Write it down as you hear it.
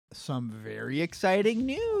some very exciting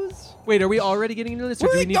news. Wait, are we already getting into this? Or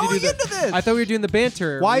We're do we need to going do into this. I thought we were doing the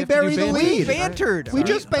banter. Why We have to do bury the banter? lead? We bantered. We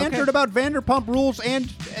just bantered about Vanderpump Rules and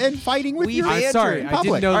fighting with We your bantered. I'm sorry, in I didn't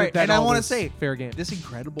public. know All that right, that and I all wanna was say, fair game. This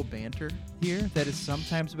incredible banter here that is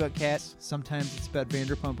sometimes about cats, sometimes it's about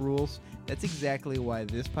Vanderpump Rules. That's exactly why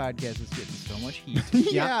this podcast is getting so much heat.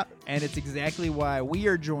 Yeah. And it's exactly why we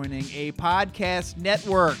are joining a podcast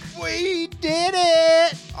network. We did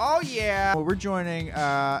it! Oh, yeah. Well, we're joining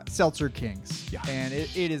Seltzer Kings. Yeah. And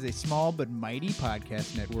it is a small but mighty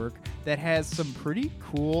podcast network that has some pretty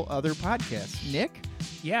cool other podcasts. Nick?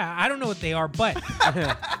 Yeah, I don't know what they are, but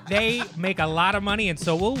they make a lot of money, and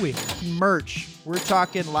so will we. Merch. We're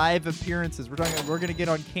talking live appearances. We're going to get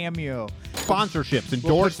on Cameo. Sponsorships, We'll put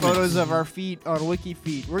endorsements. photos of our feet on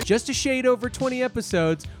WikiFeet. We're Just a shade over 20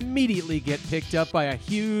 episodes immediately get picked up by a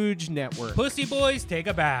huge network. Pussy boys, take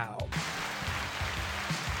a bow.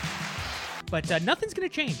 But nothing's going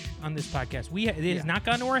to change on this podcast. It has not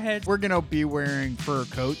gone to our heads. We're gonna be wearing fur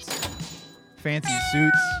coats, fancy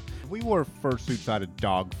suits. If we wore fursuits out of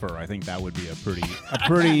dog fur, I think that would be a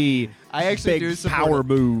pretty I actually big do support power it.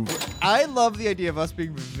 move. I love the idea of us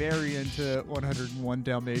being very into 101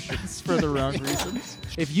 Dalmatians for the wrong reasons.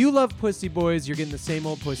 If you love Pussy Boys, you're getting the same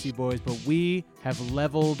old Pussy Boys, but we have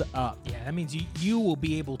leveled up. Yeah, that means you will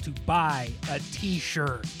be able to buy a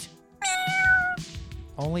T-shirt.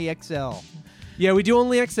 Only XL. Yeah, we do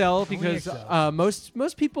only XL because XL.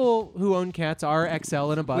 most people who own cats are XL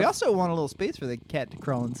and above. We also want a little space for the cat to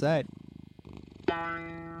crawl inside.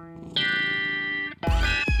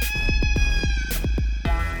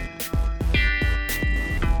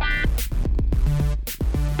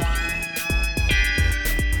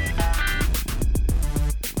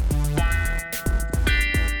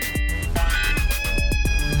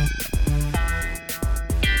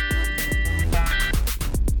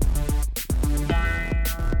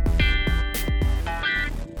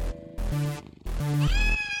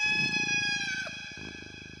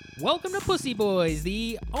 Welcome to Pussy Boys,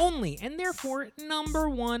 the only and therefore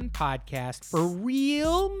 #1 podcast for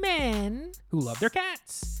real men who love their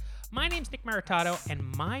cats. My name's Nick Maritato,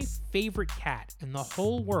 and my favorite cat in the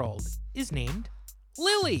whole world is named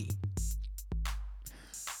Lily.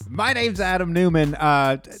 My name's Adam Newman.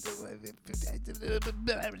 Oh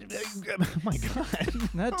my God.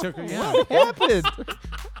 That took yeah. What happened?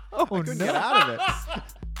 Oh, Couldn't get out of it.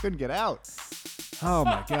 Couldn't get out. Oh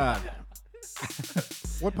my God.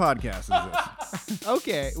 What podcast is this?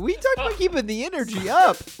 Okay, we talked about keeping the energy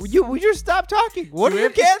up. Would you just stop talking? What Do are we your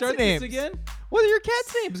have to cats' start this names? again? What are your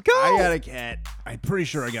cats' names? Go. I got a cat. I'm pretty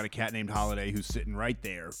sure I got a cat named Holiday who's sitting right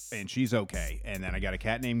there, and she's okay. And then I got a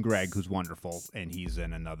cat named Greg who's wonderful, and he's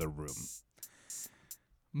in another room.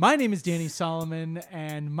 My name is Danny Solomon,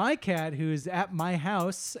 and my cat, who is at my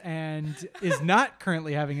house and is not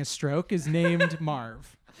currently having a stroke, is named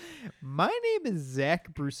Marv. My name is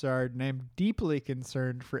Zach Broussard, and I'm deeply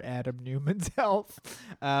concerned for Adam Newman's health.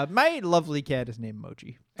 My lovely cat is named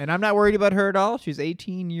Mochi, and I'm not worried about her at all. She's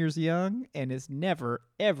 18 years young and is never,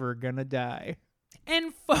 ever gonna die.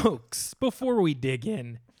 And folks, before we dig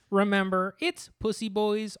in, remember, it's Pussy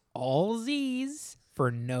Boys, all Z's, for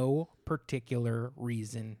no particular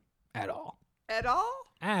reason at all. At all?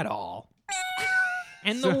 At all.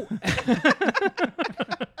 And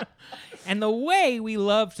and the way we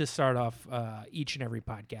love to start off each and every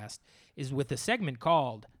podcast is with a segment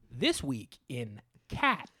called This Week in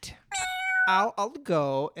Cat. I'll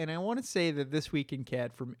go, and I want to say that This Week in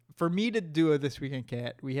Cat, for me to do a This Week in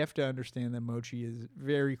Cat, we have to understand that Mochi is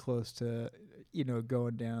very close to,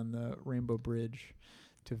 going down the Rainbow Bridge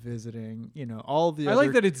to visiting, all the I other...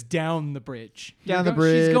 like that it's down the bridge. Down the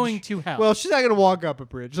bridge. She's going to hell. Well, she's not going to walk up a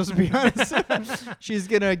bridge, let's be honest. She's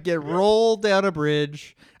going to get rolled down a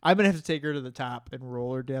bridge. I'm going to have to take her to the top and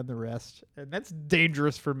roll her down the rest. And that's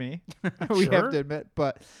dangerous for me. We have Sure. to admit.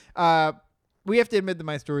 But we have to admit that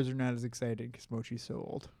my stories are not as exciting because Mochi's so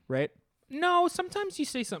old, right? No, sometimes you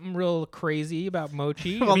say something real crazy about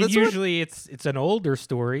Mochi. Well, I mean, that's what- usually it's an older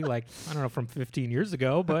story, like, I don't know, from 15 years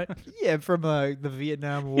ago, but Yeah, from the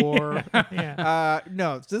Vietnam War. yeah.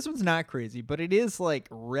 No, this one's not crazy, but it is like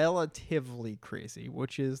relatively crazy,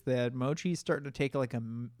 which is that Mochi's starting to take like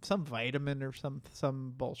some vitamin or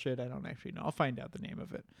some bullshit. I don't actually know. I'll find out the name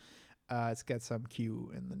of it. It's got some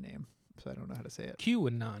Q in the name, so I don't know how to say it.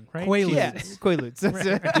 QAnon, right? Quaaludes. Yeah, Quaaludes. That's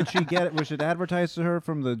it. Did she get it? Was it advertised to her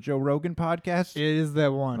from the Joe Rogan podcast? It is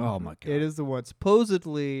that one. Oh, my God. It is the one.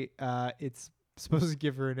 Supposedly, it's supposed to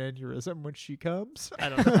give her an aneurysm when she comes. I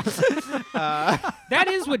don't know. That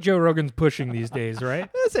is what Joe Rogan's pushing these days, right?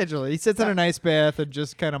 Essentially, he sits in an ice bath and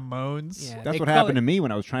just kind of moans. Yeah. That's They what call happened it- to me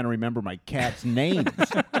when I was trying to remember my cat's names.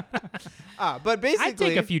 But basically, I'd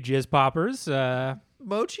take a few jizz poppers.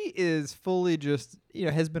 Mochi is fully just,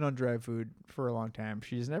 has been on dry food for a long time.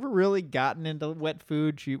 She's never really gotten into wet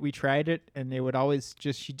food. We tried it, and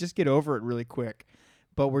she'd just get over it really quick.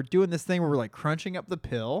 But we're doing this thing where we're like crunching up the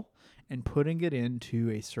pill and putting it into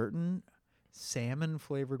a certain salmon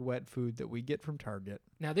flavored wet food that we get from Target.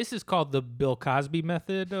 Now, this is called the Bill Cosby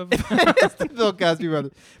method of. It's the Bill Cosby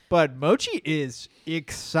method. But Mochi is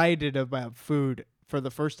excited about food for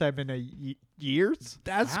the first time in years.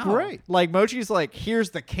 That's Wow. great. Like Mochi's like, here's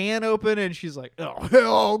the can open, and she's like,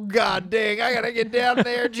 oh god dang, I gotta get down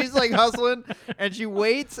there. And she's like hustling, and she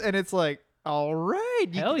waits, and it's like, all right,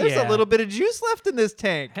 Hell there's yeah. a little bit of juice left in this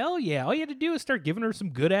tank. Hell yeah. All you had to do is start giving her some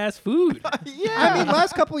good ass food. Yeah, I mean,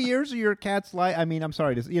 last couple of years of your cat's life. I mean, I'm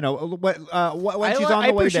sorry to, when she's on the I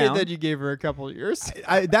way appreciate down. that you gave her a couple of years.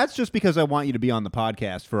 That's just because I want you to be on the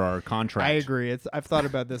podcast for our contract. I agree. I've thought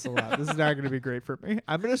about this a lot. This is not going to be great for me.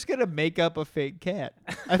 I'm just going to make up a fake cat.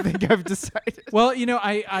 I think I've decided. Well,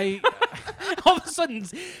 I All of a sudden,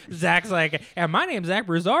 Zach's like, and my name's Zach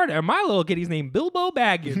Broussard, and my little kitty's named Bilbo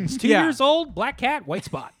Baggins. 2 Yeah. years old, black cat, white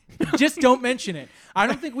spot. just don't mention it. I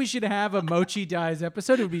don't think we should have a Mochi Dies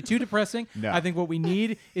episode. It would be too depressing. No. I think what we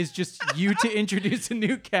need is just you to introduce a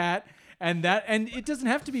new cat, and it doesn't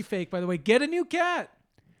have to be fake, by the way. Get a new cat.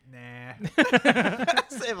 Nah.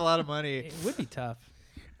 Save a lot of money. It would be tough.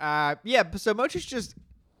 So Mochi's just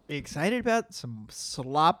excited about some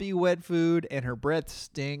sloppy wet food, and her breath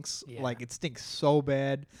stinks. Yeah. Like, it stinks so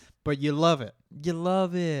bad, but you love it. You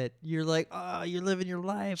love it. You're like, oh, you're living your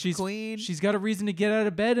life, queen. She's got a reason to get out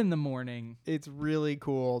of bed in the morning. It's really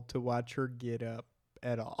cool to watch her get up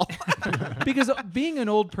at all. Because being an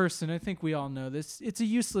old person, I think we all know this, it's a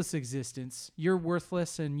useless existence. You're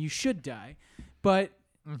worthless and you should die. But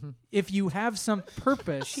if you have some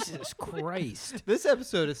purpose, Jesus Christ. This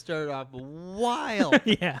episode has started off wild.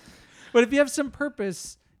 Yeah. but if you have some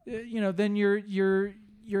purpose, then your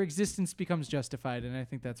existence becomes justified, and I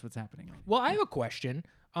think that's what's happening. Well, I have a question.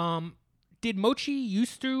 Did Mochi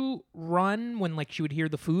used to run when she would hear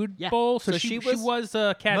the food bowl? So she was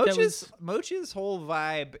a cat that was. Mochi's whole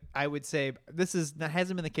vibe, I would say,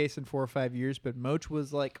 hasn't been the case in 4 or 5 years, but Moch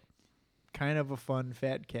was like kind of a fun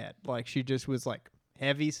fat cat. Like, she just was like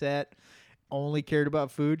heavy set, only cared about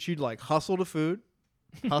food. She'd like hustle to food,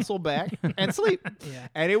 hustle back, and sleep. Yeah.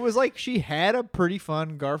 And it was like she had a pretty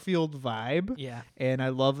fun Garfield vibe. Yeah. And I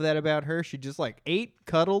love that about her. She just like ate,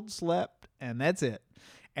 cuddled, slept, and that's it.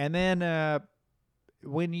 And then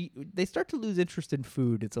when they start to lose interest in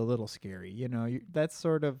food, it's a little scary. That's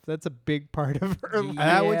a big part of her life.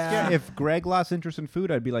 I would if Greg lost interest in food,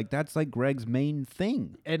 I'd be like, that's like Greg's main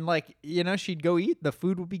thing. And she'd go eat, the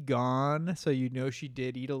food would be gone. So she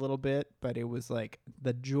did eat a little bit, but it was like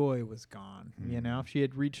the joy was gone. She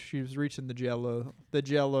was reaching the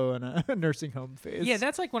jello in a nursing home phase. Yeah,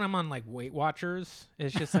 that's like when I'm on Weight Watchers.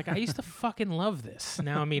 It's just like I used to fucking love this.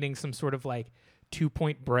 Now I'm eating some sort of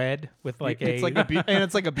 2-point bread with it's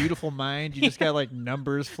it's like a beautiful mind. You just got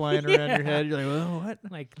numbers flying around your head. You're like, well,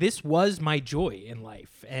 what? This was my joy in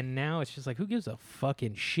life, and now it's just who gives a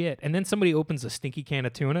fucking shit? And then somebody opens a stinky can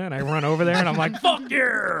of tuna, and I run over there, and I'm like, fuck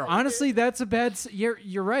yeah! Honestly, that's a bad. You're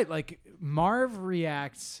right. Marv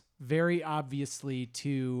reacts very obviously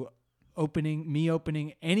to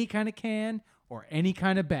opening any kind of can or any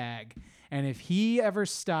kind of bag, and if he ever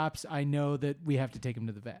stops, I know that we have to take him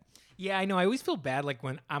to the vet. Yeah, I know. I always feel bad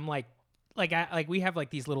when I'm we have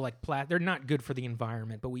these little they're not good for the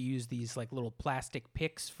environment, but we use these little plastic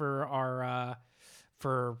picks for our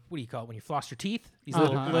for what do you call it when you floss your teeth? These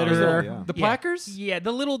little glitters. The plackers? Yeah,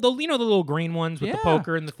 the little green ones with the Yeah.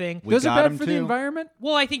 poker and the thing. Those are got bad 'em for the too. environment?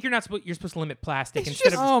 Well, I think you're supposed to limit plastic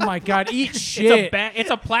instead of Oh my God, eat shit. it's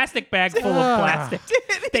a plastic bag full of plastic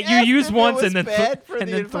that you ask use if it once was and then bad for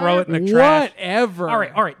the throw it in the trash. Whatever.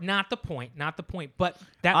 All right, not the point. But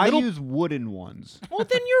that I little use wooden ones. well,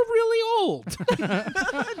 then you're really old.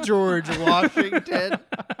 George Washington.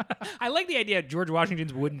 I like the idea of George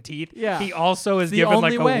Washington's wooden teeth. Yeah. He also is the given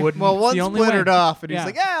only way. a wooden. Well, one the only splintered way. off, and he's Yeah.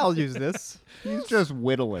 like, I'll use this. He's just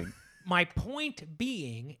whittling. My point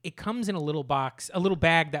being, it comes in a little box, a little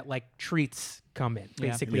bag that treats come in,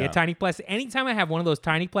 basically Yeah. a tiny plastic. Anytime I have one of those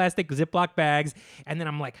tiny plastic Ziploc bags, and then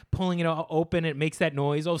I'm pulling it open, it makes that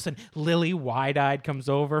noise. All of a sudden, Lily, wide-eyed, comes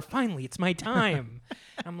over. Finally, it's my time.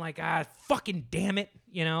 I'm like, fucking damn it,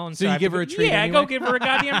 And So you I give her a treat Yeah, I anyway? go give her a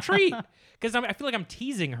goddamn treat because I feel like I'm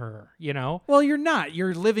teasing her. Well, you're not.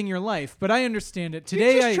 You're living your life, but I understand it. You're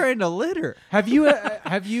Today, just trying to litter. have you?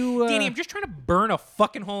 Danny, I'm just trying to burn a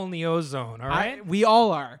fucking hole in the ozone. All right. We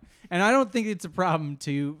all are. And I don't think it's a problem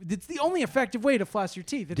to. It's the only effective way to floss your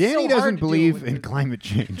teeth. It's Danny so hard doesn't to deal believe with in it. climate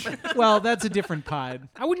change. Well, that's a different pod.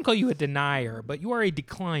 I wouldn't call you a denier, but you are a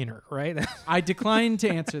decliner, right? I decline to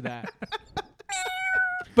answer that.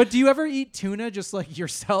 But do you ever eat tuna just like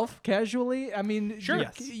yourself casually? I mean, Sure.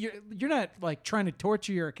 You're not like trying to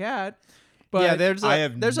torture your cat. But yeah, there's I a,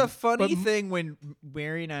 have there's a n- funny thing when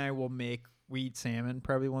Mary and I will make, we eat salmon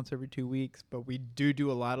probably once every 2 weeks, but we do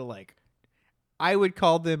a lot of like, I would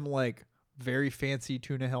call them like very fancy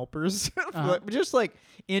tuna helpers. Just like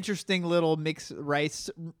interesting little mixed rice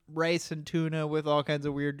and tuna with all kinds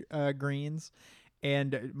of weird greens.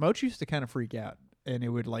 And Mochi used to kind of freak out, and it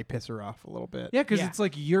would like piss her off a little bit. yeah, because Yeah. it's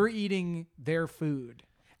like you're eating their food.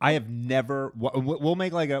 I have never. We'll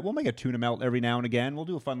make a tuna melt every now and again. We'll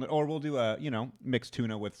do a fun, or we'll do a mixed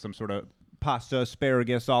tuna with some sort of pasta,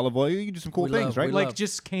 asparagus, olive oil. You can do some cool We things, love- right? we Like love-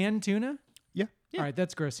 just canned tuna. Yeah. All right,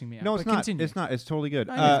 that's grossing me out. No, it's but not. Continue. It's not. It's totally good.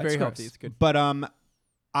 I know, It's very gross. healthy. It's good. But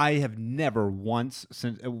I have never once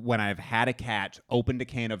since when I've had a cat opened a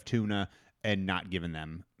can of tuna and not given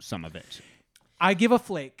them some of it. I give a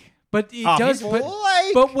flake, but it A does. flake?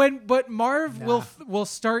 But Marv will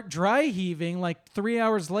start dry heaving like 3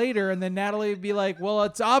 hours later, and then Natalie would be like, "Well,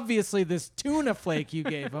 it's obviously this tuna flake you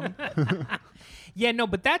gave him." Yeah, no,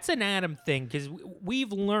 but that's an Adam thing because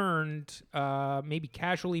we've learned, maybe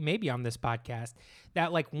casually, maybe on this podcast,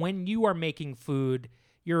 that like when you are making food,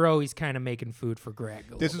 you're always kind of making food for Greg.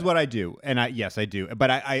 This is what I do, and yes, I do.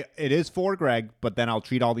 But I it is for Greg, but then I'll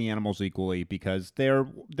treat all the animals equally because they're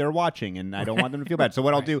watching, and I don't want them to feel bad. So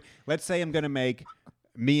what I'll do, let's say I'm gonna make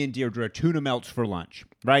me and Deirdre tuna melts for lunch,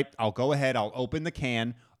 right? I'll go ahead, I'll open the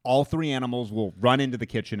can. All three animals will run into the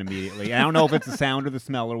kitchen immediately. I don't know if it's the sound or the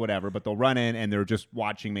smell or whatever, but they'll run in and they're just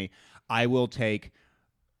watching me. I will take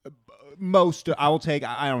I will take,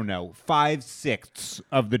 I don't know, 5/6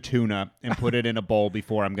 of the tuna and put it in a bowl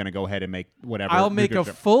before I'm going to go ahead and make whatever. I'll make a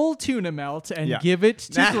full tuna melt and Yeah. give it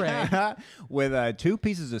to Greg. with 2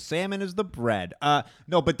 pieces of salmon as the bread.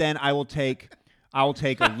 No, but then I'll take a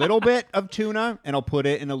little bit of tuna and I'll put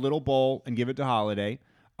it in a little bowl and give it to Holiday.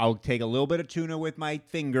 I'll take a little bit of tuna with my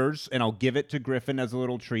fingers and I'll give it to Griffin as a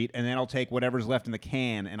little treat, and then I'll take whatever's left in the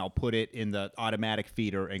can and I'll put it in the automatic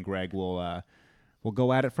feeder, and Greg will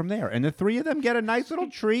go at it from there. And the 3 of them get a nice little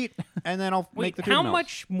treat, and then I'll make the tuna how melts.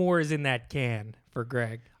 much more is in that can for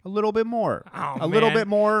Greg? A little bit more. Oh, a little man. bit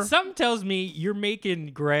more. Something tells me you're making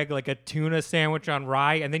Greg like a tuna sandwich on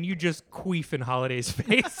rye, and then you just queef in Holiday's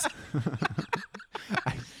face.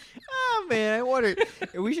 Oh man, I wonder.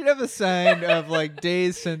 We should have a sign of like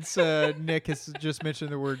days since Nick has just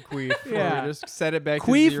mentioned the word queef. Yeah. Or just set it back to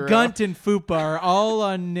Queef, 0. Gunt, and Fupa are all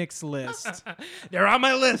on Nick's list. They're on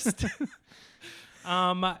my list.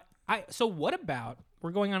 So what about,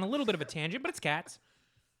 we're going on a little bit of a tangent, but it's cats.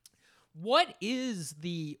 What is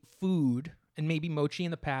the food, and maybe Mochi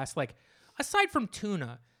in the past, like aside from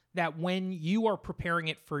tuna, that when you are preparing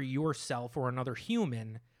it for yourself or another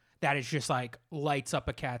human, that is just like lights up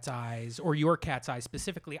a cat's eyes, or your cat's eyes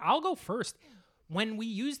specifically? I'll go first. When we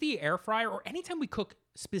use the air fryer, or anytime we cook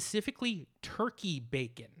specifically turkey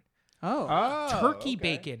bacon, turkey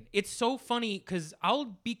bacon. It's so funny because I'll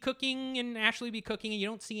be cooking and Ashley be cooking and you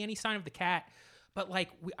don't see any sign of the cat. But like,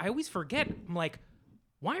 I always forget. I'm like,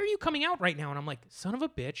 why are you coming out right now? And I'm like, son of a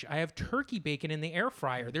bitch, I have turkey bacon in the air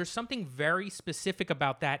fryer. There's something very specific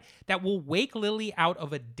about that will wake Lily out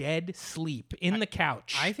of a dead sleep in the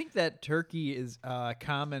couch. I think that turkey is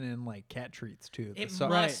common in like cat treats too. It So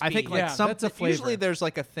must I think be. like Yeah, some that's a flavor. usually there's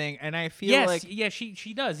like a thing, and I feel yes, like yeah,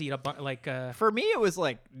 she does eat a for me it was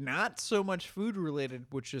like not so much food related,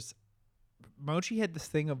 which is Mochi had this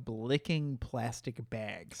thing of licking plastic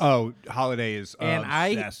bags. Oh, Holiday is and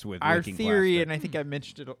obsessed with our licking theory, plastic. and I think I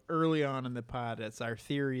mentioned it early on in the pod. It's our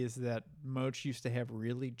theory is that Mochi used to have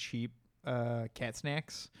really cheap cat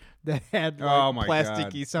snacks that had like Oh my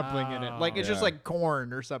plasticky something in it, like it's just Yeah. like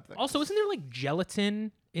corn or something. Also, isn't there like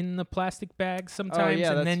gelatin in the plastic bags sometimes? yeah,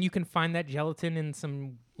 and that's- then you can find that gelatin in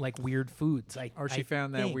some like weird foods. Or she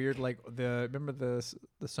found that weird, like remember the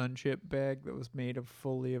sun chip bag that was made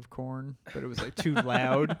fully of corn, but it was like too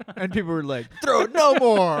loud, and people were like, "Throw it no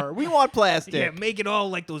more. We want plastic." Yeah, make it all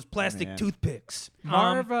like those plastic Man. toothpicks.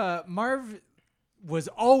 Marv was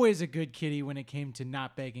always a good kitty when it came to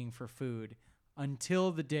not begging for food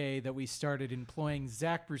until the day that we started employing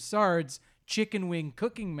Zach Broussard's chicken wing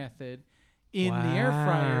cooking method in the air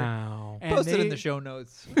fryer. Wow. And Post it in they- the show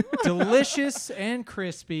notes. delicious and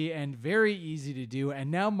crispy and very easy to do.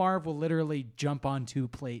 And now Marv will literally jump on 2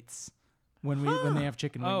 plates when they have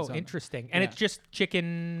chicken wings. Oh, on them. interesting. And Yeah. it's just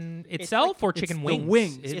chicken itself or chicken It's wings? the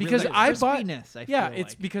wings It because really- I bought crispiness, I yeah feel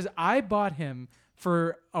it's like. because I bought him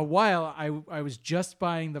for a while, I was just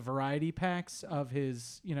buying the variety packs of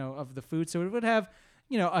his, of the food. So it would have,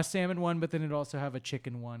 a salmon one, but then it'd also have a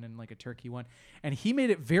chicken one and like a turkey one. And he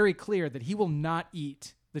made it very clear that he will not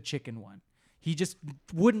eat the chicken one. He just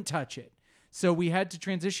wouldn't touch it. So we had to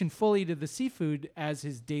transition fully to the seafood as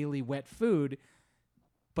his daily wet food.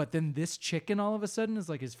 But then this chicken all of a sudden is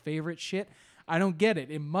like his favorite shit. I don't get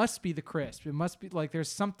it. It must be the crisp. It must be like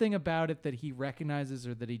there's something about it that he recognizes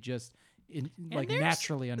or that he just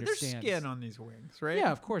naturally understands. There's skin on these wings, right?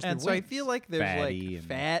 Yeah, of course. And they're so I wings. feel like there's Fatty like and-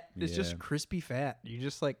 fat. It's yeah. just crispy fat. You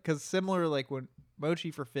just like, because similar like when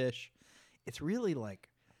mochi for fish, it's really like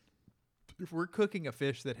if we're cooking a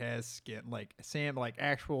fish that has skin, like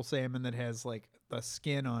actual salmon that has like the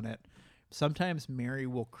skin on it. Sometimes Mary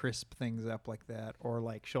will crisp things up like that, or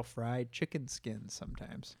like she'll fry chicken skins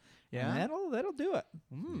sometimes. Yeah? And that'll do it.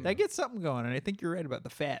 That gets something going, and I think you're right about the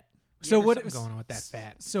fat. So There's what something going on with that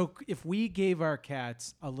fat? So if we gave our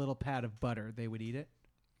cats a little pat of butter, they would eat it.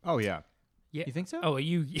 Oh yeah. Yeah. You think so? Oh,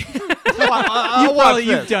 you, You've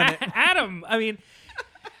done it. Adam. I mean,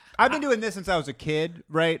 I've been doing this since I was a kid,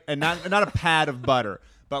 right? And not a pad of butter,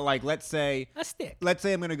 but like let's say a stick.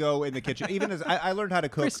 I'm gonna go in the kitchen. Even as I learned how to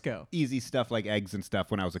cook Crisco. easy stuff like eggs and stuff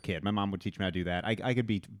when I was a kid. My mom would teach me how to do that. I could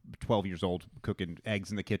be 12 years old cooking eggs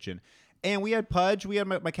in the kitchen, and we had Pudge. We had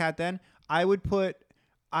my cat then. I would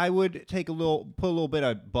take put a little bit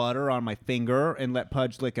of butter on my finger and let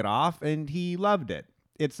Pudge lick it off, and he loved it.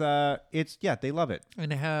 It's they love it.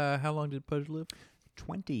 And how long did Pudge live?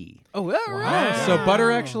 20. Oh, all Wow. So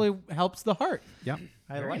butter actually helps the heart. Yeah.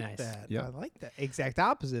 I Very like nice. that. Yeah. I like that. Exact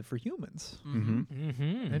opposite for humans. Mm-hmm.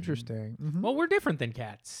 Mm-hmm. Interesting. Well, we're different than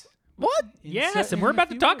cats. What? Yes, and we're about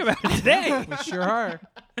to talk about it today. We sure are.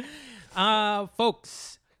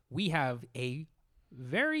 Folks, we have a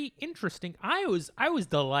very interesting. I was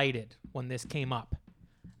delighted when this came up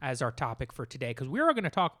as our topic for today because we are going to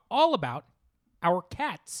talk all about our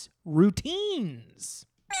cats' routines.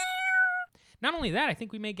 Not only that, I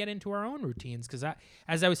think we may get into our own routines because,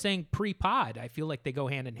 as I was saying pre-pod, I feel like they go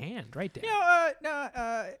hand in hand, right, Dan?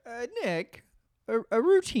 Nick, a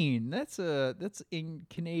routine. That's in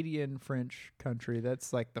Canadian French country.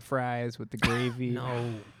 That's like the fries with the gravy.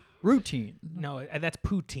 No, Routine. no, that's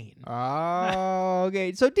poutine. Oh,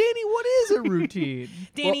 okay. So, Danny, what is a routine?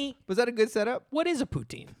 Danny- was that a good setup? What is a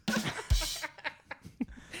poutine?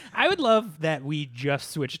 I would love that we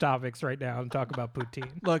just switch topics right now and talk about poutine.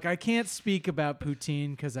 Look, I can't speak about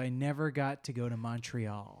poutine because I never got to go to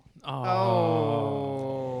Montreal.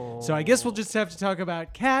 Oh. So I guess we'll just have to talk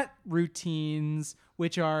about cat routines,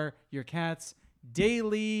 which are your cat's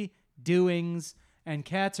daily doings. And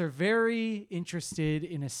cats are very interested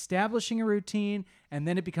in establishing a routine, and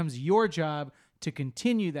then it becomes your job to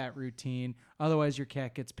continue that routine. Otherwise, your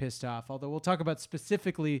cat gets pissed off. Although we'll talk about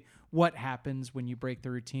specifically what happens when you break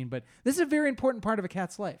the routine. But this is a very important part of a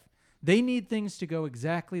cat's life. They need things to go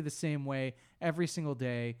exactly the same way every single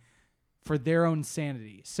day for their own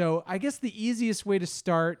sanity. So I guess the easiest way to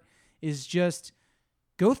start is just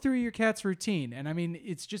go through your cat's routine. And I mean,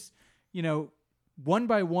 it's just, one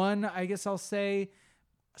by one, I guess I'll say,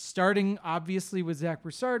 starting obviously with Zach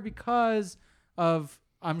Broussard because of,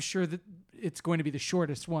 I'm sure that it's going to be the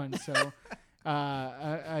shortest one. So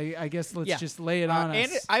I guess let's just lay it on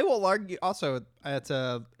And us. I will argue also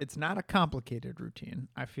it's not a complicated routine.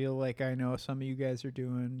 I feel like I know some of you guys are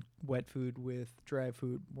doing wet food with dry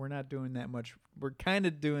food. We're not doing that much. We're kind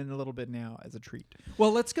of doing a little bit now as a treat.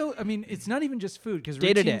 Well, let's go. I mean, it's not even just food because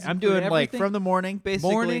Day to day. I'm doing like from the morning,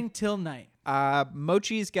 basically. morning till night.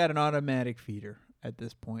 Mochi's got an automatic feeder at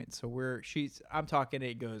this point. So I'm talking,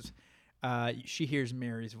 it goes, she hears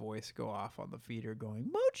Mary's voice go off on the feeder going,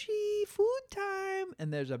 Mochi, food time.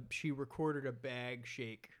 And she recorded a bag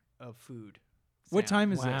shake of food. What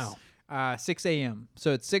time is Wow. this? 6 a.m.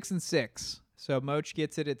 So it's 6 and 6. So Moch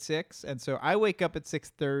gets it at 6. And so I wake up at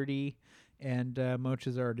 6:30 and Moch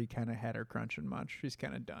has already kind of had her crunch and munch. She's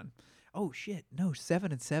kind of done. Oh, shit. No,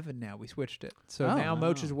 7 and 7 now. We switched it. So now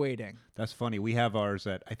Moch is waiting. That's funny. We have ours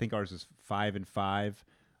I think ours is 5 and 5.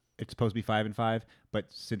 It's supposed to be 5 and 5, but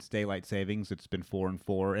since daylight savings, it's been 4 and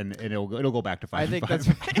 4, and it'll go back to 5. I think and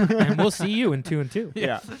 5. that's And we'll see you in 2 and 2.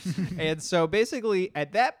 yeah. And so basically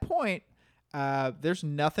at that point, there's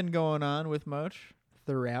nothing going on with Moch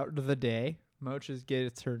throughout the day. Moch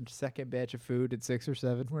gets her second batch of food at 6 or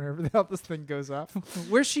 7, whenever the hell this thing goes off.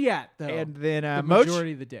 Where's she at, though? And then the Moch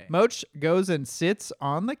majority of the day. Moch goes and sits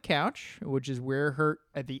on the couch, which is where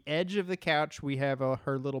at the edge of the couch, we have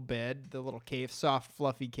her little bed, the little cave, soft,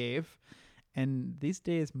 fluffy cave. And these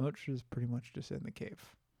days, Moch is pretty much just in the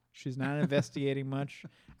cave. She's not investigating much.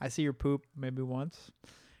 I see her poop maybe once.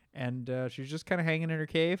 And she's just kind of hanging in her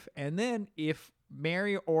cave. And then if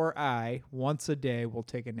Mary or I, once a day, will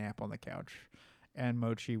take a nap on the couch. And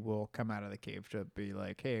Mochi will come out of the cave to be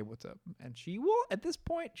like, hey, what's up? And she will, at this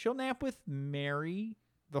point, she'll nap with Mary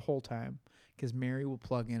the whole time because Mary will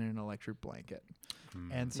plug in an electric blanket.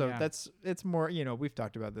 And so Yeah. it's more, we've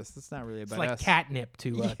talked about this. It's not really It's about like us. catnip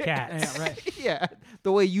to cats. Yeah, right. Yeah,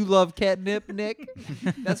 the way you love catnip, Nick.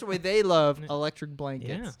 That's the way they love electric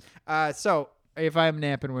blankets. So if I'm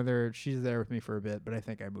napping with her, she's there with me for a bit, but I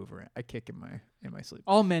think I move her. I kick in my sleep.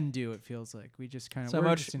 All men do. It feels like we just kind of.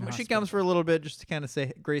 So she comes for a little bit just to kind of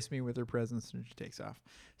say grace me with her presence, and she takes off.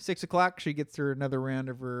 6 o'clock, she gets through another round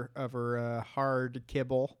of her hard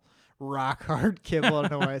kibble. Rock hard kibble. I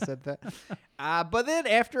don't know why I said that. But then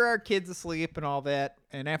after our kids asleep and all that,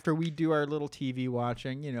 and after we do our little TV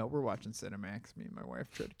watching, we're watching Cinemax. Me and my wife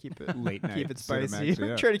try to keep it Late night keep it spicy. Cinemax,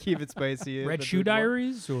 yeah. Try to keep it spicy. Red But Shoe there's more.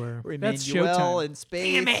 Diaries or That's Emmanuel Showtime. in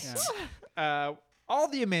space. Damn it! All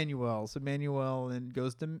the Emmanuels. Emmanuel and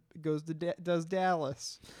does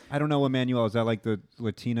Dallas. I don't know, Emmanuel. Is that like the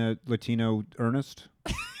Latino Ernest?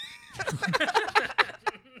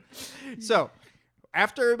 So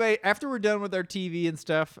after we're done with our TV and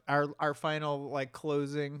stuff, our final like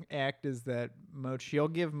closing act is that she'll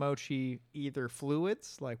give Mochi either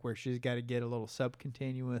fluids, like where she's got to get a little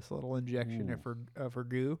subcutaneous little injection of her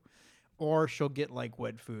goo, or she'll get like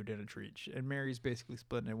wet food and a treat. And Mary's basically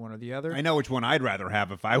splitting it one or the other. I know which one I'd rather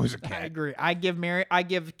have if I was a I cat. agree. I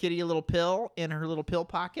give Kitty a little pill in her little pill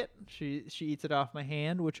pocket. She eats it off my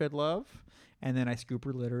hand, which I'd love, and then I scoop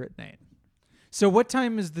her litter at night. So what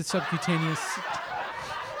time is the subcutaneous?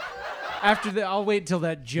 I'll wait till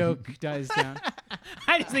that joke dies down.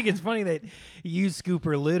 I just think it's funny that you scoop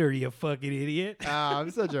her litter, you fucking idiot. I'm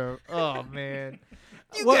such a man.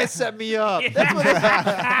 You guys set me up. That's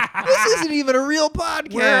what this isn't even a real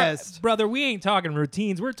podcast. Brother, we ain't talking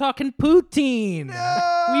routines. We're talking poutine.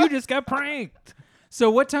 You just got pranked. So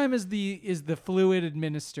what time is the fluid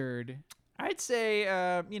administered? I'd say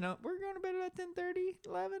we're going to bed about 10:30,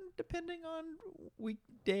 11, depending on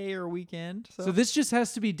weekday or weekend. So this just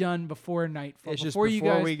has to be done before nightfall. it's just before you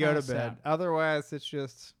guys we go to pass bed. out. Otherwise, it's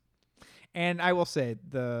just. And I will say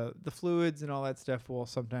the fluids and all that stuff will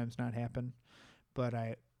sometimes not happen, but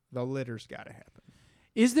the litter's got to happen.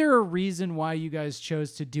 Is there a reason why you guys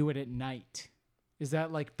chose to do it at night? Is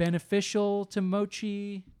that like beneficial to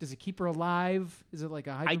Mochi? Does it keep her alive? Is it like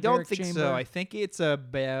a hyperbaric I don't think chamber? so. I think it's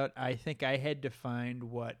about. I think I had to find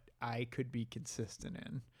what I could be consistent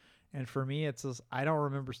in, and for me, it's just, I don't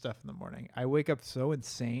remember stuff in the morning. I wake up so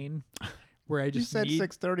insane, where I You just said need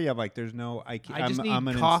 6:30. I'm like, there's no. I just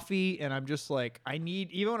need coffee, and I'm just like, I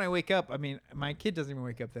need, even when I wake up, I mean, my kid doesn't even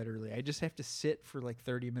wake up that early. I just have to sit for like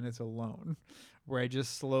 30 minutes alone, where I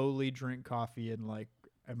just slowly drink coffee and like,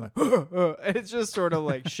 I'm like, and it's just sort of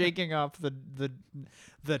like shaking off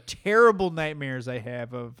the terrible nightmares I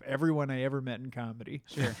have of everyone I ever met in comedy.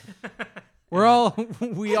 Sure.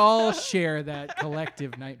 we all share that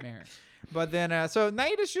collective nightmare. But then, so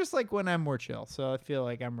night is just like when I'm more chill. So I feel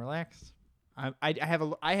like I'm relaxed. I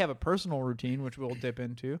have a personal routine, which we'll dip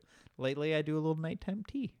into. Lately, I do a little nighttime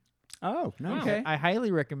tea. Oh, no. Okay. I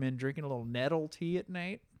highly recommend drinking a little nettle tea at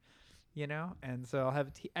night. And so I'll have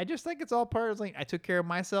a tea. I just think it's all part of like, I took care of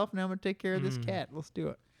myself. Now I'm going to take care of this cat. Let's do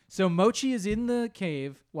it. So Mochi is in the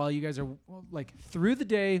cave while you guys are like through the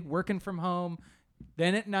day working from home.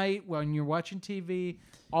 Then at night when you're watching TV,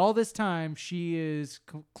 all this time she is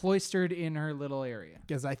cloistered in her little area.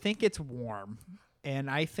 Because I think it's warm. And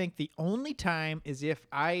I think the only time is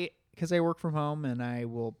because I work from home and I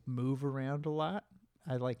will move around a lot.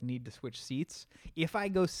 I like need to switch seats. If I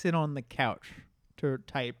go sit on the couch to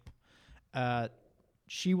type,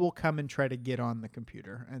 she will come and try to get on the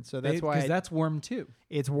computer, and so that's why because that's warm too.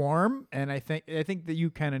 it's warm. And I think that you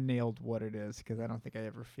kind of nailed what it is because I don't think I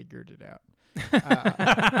ever figured it out.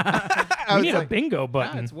 I We was need like, a bingo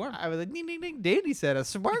button. It's warm. I was like, ding ding ding. Danny said a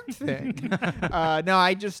smart thing. No,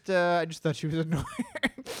 I just thought she was annoying.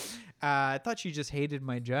 I thought she just hated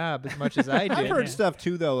my job as much as I did. I've heard stuff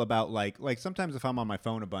too though about like sometimes if I'm on my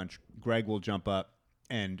phone a bunch, Greg will jump up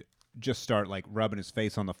and just start like rubbing his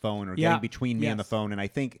face on the phone or Yeah. getting between me and the Yes. phone. And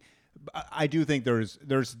I do think there's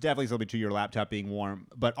definitely something to your laptop being warm,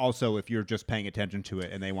 but also if you're just paying attention to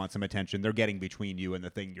it and they want some attention, they're getting between you and the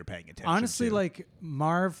thing you're paying attention Honestly, to. like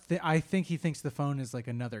Marv, I think he thinks the phone is like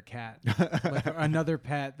another cat, like another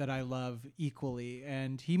pet that I love equally,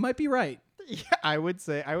 and he might be right. Yeah, I would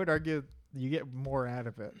argue you get more out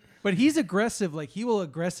of it. But he's aggressive. Like he will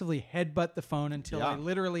aggressively headbutt the phone until I Yeah.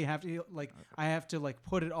 literally have to I have to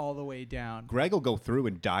put it all the way down. Greg will go through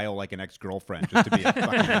and dial like an ex-girlfriend just to be a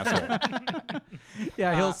fucking asshole.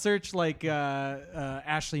 Yeah, he'll search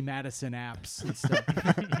Ashley Madison apps and stuff.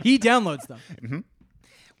 He downloads them.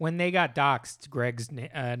 When they got doxxed, Greg's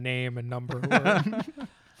name and number were.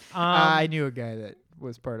 I knew a guy that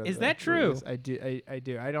was part of. Is the that true? release. I do. I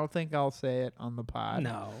do. I don't think I'll say it on the pod.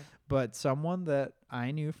 No. But someone that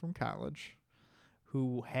I knew from college,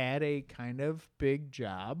 who had a kind of big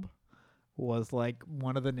job, was like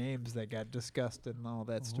one of the names that got discussed in all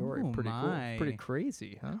that story. Oh, Pretty my. cool. Pretty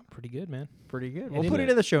crazy, huh? Pretty good, man. Pretty good. And We'll it put is. it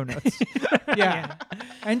in the show notes. Yeah.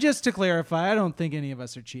 And just to clarify, I don't think any of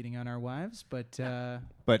us are cheating on our wives, but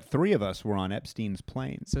But 3 of us were on Epstein's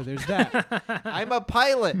plane. so there's that. I'm a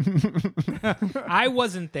pilot. I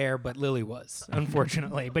wasn't there, but Lily was,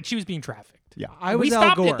 unfortunately. But she was being trafficked. Yeah. I was we Al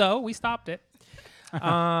stopped Gore. it, though. We stopped it.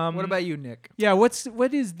 What about you, Nick? Yeah,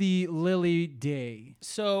 what is the Lily day?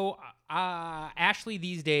 So Ashley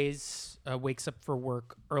these days wakes up for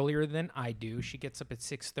work earlier than I do. She gets up at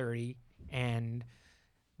 6:30, and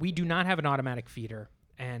we do not have an automatic feeder.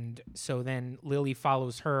 And so then Lily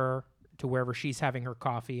follows her to wherever she's having her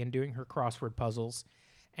coffee and doing her crossword puzzles.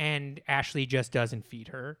 And Ashley just doesn't feed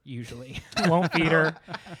her, usually. Won't feed her.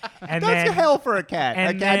 And That's then, hell for a cat. A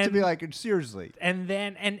and cat to then- be like, seriously. and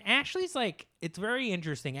Ashley's like, it's very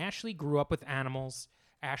interesting. Ashley grew up with animals.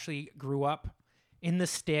 Ashley grew up in the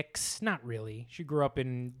sticks. Not really. She grew up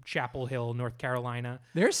in Chapel Hill, North Carolina.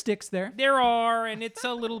 There's sticks there. There are, and it's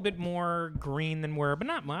a little bit more green than but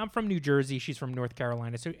not. I'm from New Jersey. She's from North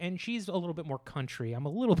Carolina. So, and she's a little bit more country. I'm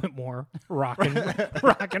a little bit more rock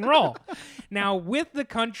and roll. Now, with the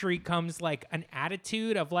country comes like an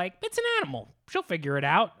attitude of like, it's an animal. She'll figure it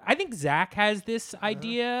out. I think Zach has this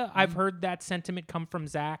idea. I've heard that sentiment come from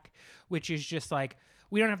Zach, which is just like,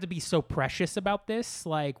 we don't have to be so precious about this.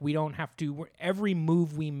 Like, we don't have to, every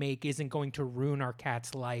move we make isn't going to ruin our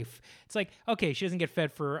cat's life. It's like, okay, she doesn't get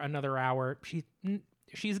fed for another hour.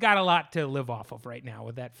 She's got a lot to live off of right now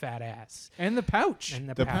with that fat ass. And the pouch. And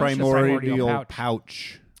The pouch, primordial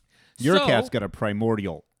pouch. Your So- cat's got a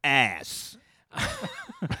primordial ass.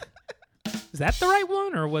 Is that the right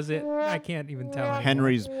one, or was it? I can't even tell. anymore.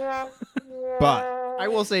 Henry's butt. I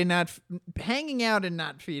will say, hanging out and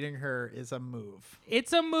not feeding her is a move.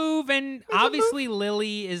 It's a move, and obviously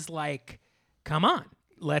Lily is like, come on,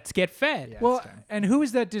 let's get fed. Well, and who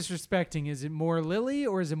is that disrespecting? Is it more Lily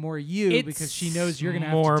or is it more you? It's Because she knows you're going to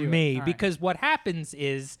have more to do me. it. All right. Because what happens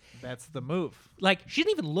is, That's the move. like, she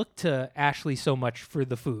didn't even look to Ashley so much for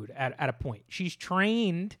the food at a point. She's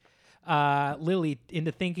trained Lily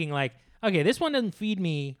into thinking like, okay, this one doesn't feed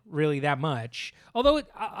me really that much. Although,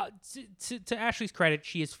 to Ashley's credit,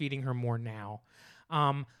 she is feeding her more now.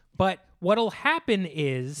 But what'll happen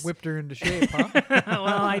is... Whipped her into shape, huh? well,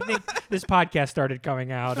 I think this podcast started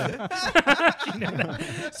coming out.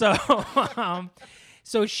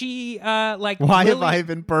 So she, like... Why have Lily- I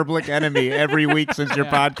been public enemy every week since your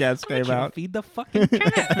podcast I'm came gonna out? feed the fucking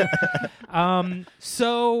cat.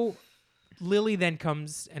 So Lily then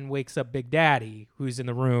comes and wakes up Big Daddy, who's in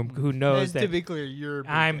the room, who knows And to that be clear, you're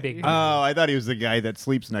I'm Daddy. Big Oh, I thought he was the guy that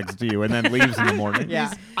sleeps next to you and then leaves in the morning. Yeah,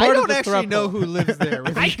 part I of don't the actually know throuple. who lives there.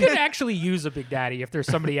 With I you. could actually use a Big Daddy if there's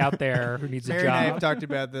somebody out there who needs a Mary and I have job. talked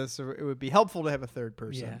about this. So it would be helpful to have a third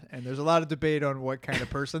person, Yeah. and there's a lot of debate on what kind of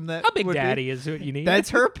person that A Big would be. Daddy is what you need. That's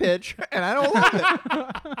her pitch, and I don't love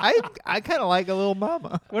it. I kind of like a little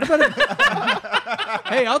mama. What about a...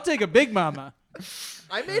 Hey, I'll take a big mama.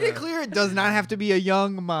 I made it clear it does not have to be a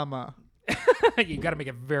young mama. You got to make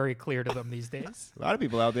it very clear to them these days. A lot of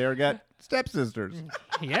people out there got stepsisters.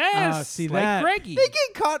 Yes, see like that. Greggy. They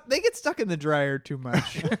get caught. They get stuck in the dryer too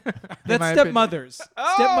much. That's my stepmothers.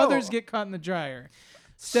 Oh! Stepmothers get caught in the dryer.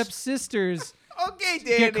 Stepsisters Okay,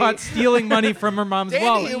 Danny. get caught stealing money from her mom's Danny,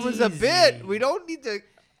 wallet. it was a bit. We don't need to.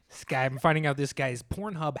 This guy, I'm finding out this guy's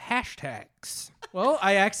Pornhub hashtags. Well,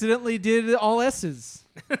 I accidentally did all S's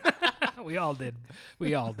We all did.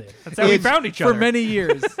 We all did. That's how we It's found each for other. many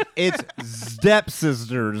years. It's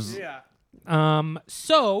stepsisters.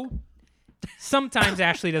 So sometimes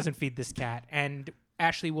Ashley doesn't feed this cat, and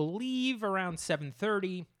Ashley will leave around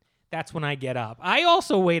 7:30. That's when I get up. I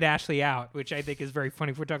also wait Ashley out, which I think is very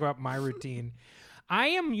funny if we're talking about my routine. I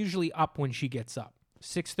am usually up when she gets up.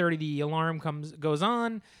 6:30, the alarm goes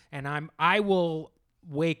on, and I will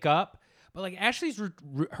wake up. But like Ashley's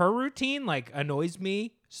her routine like annoys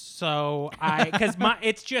me. So because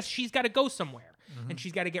it's just she's got to go somewhere, and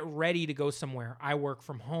she's got to get ready to go somewhere. I work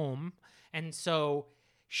from home, and so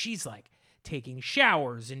she's like, taking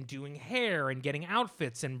showers and doing hair and getting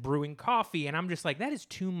outfits and brewing coffee. And I'm just like, that is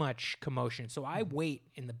too much commotion. So I wait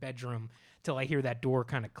in the bedroom till I hear that door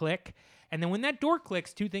kind of click. And then when that door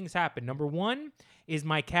clicks, two things happen. Number one is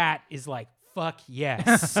my cat is like, fuck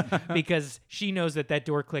yes, because she knows that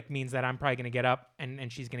door click means that I'm probably going to get up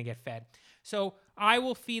and she's going to get fed. So I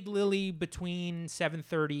will feed Lily between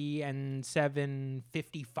 7:30 and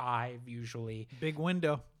 7:55 usually. Big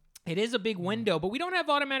window. It is a big window, but we don't have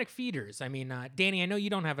automatic feeders. I mean, Danny, I know you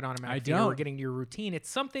don't have an automatic feeder. don't. We're getting to your routine. It's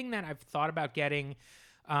something that I've thought about getting,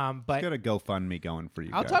 but Got a GoFundMe going for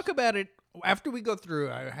you I'll guys. talk about it after we go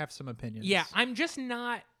through. I have some opinions. yeah, I'm just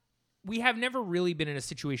not. We have never really been in a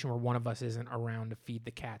situation where one of us isn't around to feed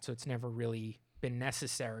the cat, so it's never really been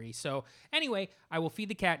necessary. So anyway, I will feed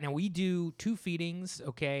the cat. Now we do 2 feedings,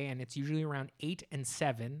 okay, and it's usually around 8 and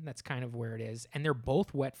 7. That's kind of where it is, and they're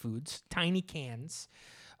both wet foods, tiny cans.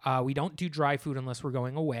 We don't do dry food unless we're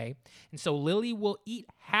going away, and so Lily will eat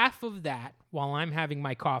half of that while I'm having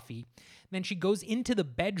my coffee. Then she goes into the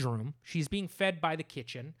bedroom. She's being fed by the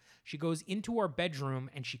kitchen. She goes into our bedroom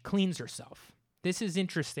and she cleans herself. This is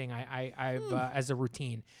interesting. I've as a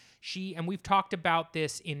routine. And we've talked about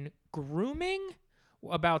this in grooming.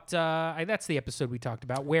 About that's the episode we talked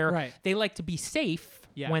about where they like to be safe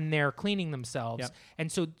when they're cleaning themselves. Yep.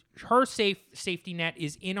 And so her safety net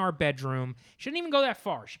is in our bedroom. She doesn't even go that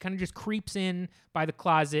far. She kind of just creeps in by the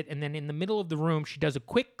closet, and then in the middle of the room, she does a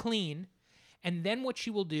quick clean. And then what she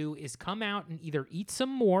will do is come out and either eat some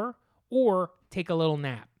more or take a little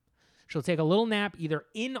nap. She'll take a little nap either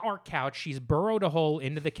in our couch. She's burrowed a hole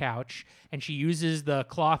into the couch, and she uses the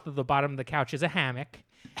cloth of the bottom of the couch as a hammock.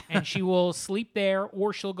 And she will sleep there,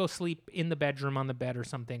 or she'll go sleep in the bedroom on the bed or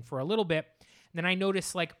something for a little bit. And then I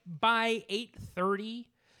notice, like, by 8:30,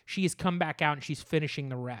 she has come back out and she's finishing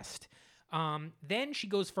the rest. Then she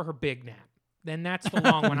goes for her big nap. Then that's the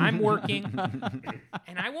long one. I'm working,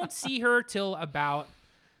 and I won't see her till about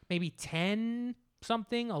maybe 10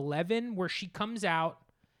 something, 11, where she comes out.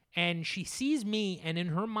 And she sees me, and in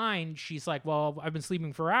her mind, she's like, well, I've been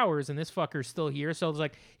sleeping for hours, and this fucker's still here. So it's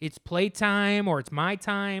like, it's playtime or it's my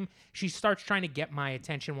time. She starts trying to get my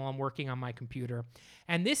attention while I'm working on my computer.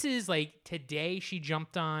 And this is like, today she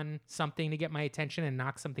jumped on something to get my attention and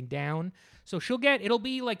knock something down. So it'll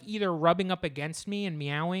be like either rubbing up against me and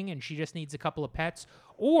meowing, and she just needs a couple of pets,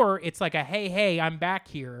 or it's like a, hey, I'm back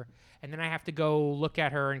here. And then I have to go look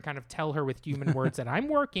at her and kind of tell her with human words that I'm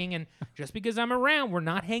working, and just because I'm around, we're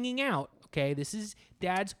not hanging out. Okay, this is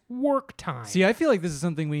Dad's work time. See, I feel like this is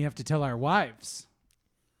something we have to tell our wives.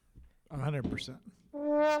 100%.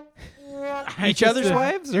 Each Each other's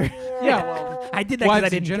wives, or Yeah, well, I did that because wives I in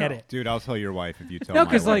didn't get general. it. Dude, I'll tell your wife if you tell No, my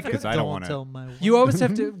 'cause, wife, like, because I don't want to. tell my wife. you always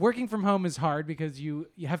have to. Working from home is hard because you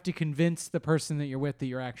have to convince the person that you're with that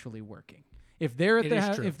you're actually working. If they're at It the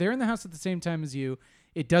is true. if they're in the house at the same time as you,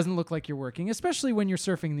 it doesn't look like you're working, especially when you're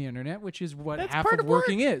surfing the internet, which is what That's half part of of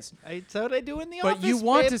working work. is. It's what I do in the But office. you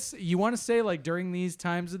want babe. you want to say, like, during these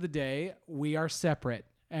times of the day, we are separate,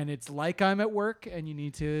 and it's like I'm at work, and you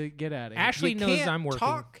need to get out of here. Ashley You knows can't I'm working.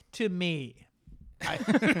 Talk to me.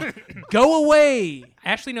 Go away.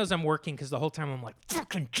 Ashley knows I'm working because the whole time I'm like,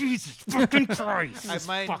 fucking Jesus, fucking Christ.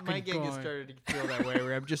 My fucking gig has going. started to feel that way,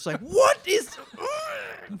 where I'm just like, what is?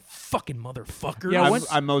 Fucking motherfucker. Yeah,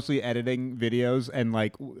 I'm mostly editing videos, and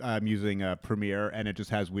like I'm using Premiere, and it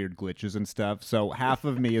just has weird glitches and stuff. So half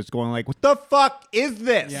of me is going like, "What the fuck is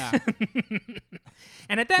this?" Yeah.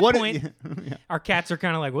 And at that What? point, our cats are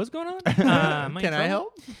kind of like, what's going on? Can I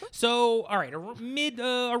help? So, all right,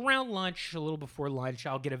 around lunch, a little before lunch,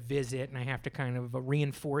 I'll get a visit, and I have to kind of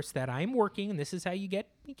reinforce that I'm working, and this is how you get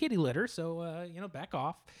kitty litter. So, back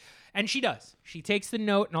off. And she does. She takes the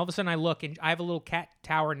note, and all of a sudden I look, and I have a little cat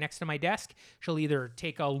tower next to my desk. She'll either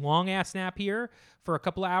take a long-ass nap here for a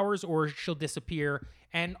couple of hours, or she'll disappear.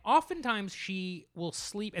 And oftentimes she will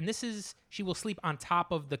sleep, and she will sleep on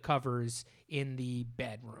top of the covers in the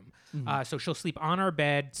bedroom. So she'll sleep on our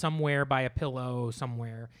bed somewhere by a pillow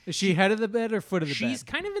somewhere. Is she head of the bed or foot of the She's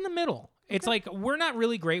bed? kind of in the middle. It's like we're not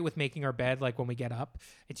really great with making our bed like when we get up.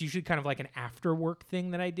 It's usually kind of like an after work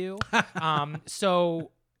thing that I do.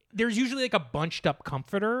 So there's usually like a bunched up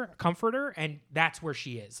comforter, and that's where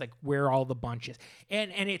she is, like where all the bunch is.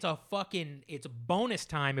 And it's bonus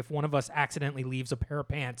time if one of us accidentally leaves a pair of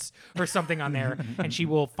pants or something on there, and she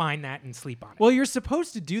will find that and sleep on it. Well, you're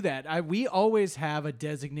supposed to do that. We always have a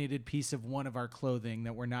designated piece of one of our clothing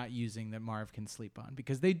that we're not using that Marv can sleep on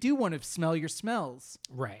because they do want to smell your smells.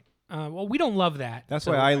 Right. Well, we don't love that. That's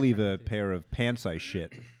so why I leave a pair of pants I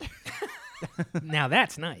shit. Now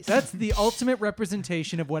that's nice. That's the ultimate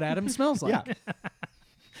representation of what Adam smells like. Yeah.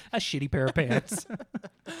 a shitty pair of pants.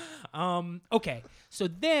 Okay. So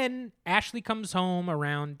then Ashley comes home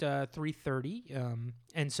around 3:30,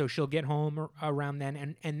 and so she'll get home around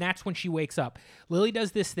then, and that's when she wakes up. Lily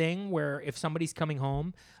does this thing where if somebody's coming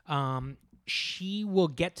home, she will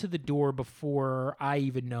get to the door before I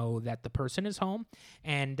even know that the person is home,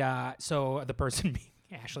 and so the person being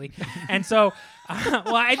Ashley, and so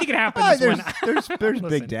well, I think it happens There's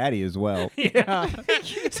Big Daddy as well. yeah.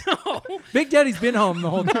 So Big Daddy's been home the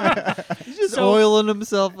whole time. He's just oiling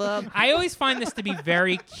himself up. I always find this to be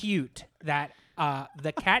very cute that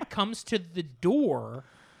the cat comes to the door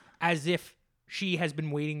as if she has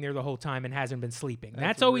been waiting there the whole time and hasn't been sleeping.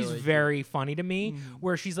 That's always really very funny to me,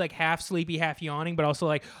 where she's like half sleepy, half yawning, but also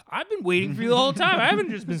like, I've been waiting for you the whole time. I haven't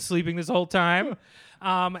just been sleeping this whole time.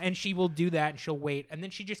 And she will do that, and she'll wait. And then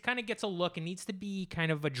she just kind of gets a look and needs to be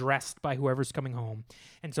kind of addressed by whoever's coming home.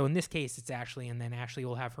 And so in this case, it's Ashley, and then Ashley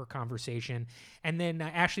will have her conversation. And then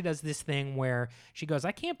Ashley does this thing where she goes,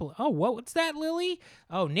 I can't believe, what's that, Lily?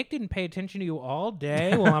 Oh, Nick didn't pay attention to you all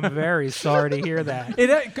day? Well, I'm very sorry to hear that.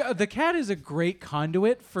 The cat is a great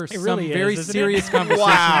conduit for some really is, very isn't it? serious conversations.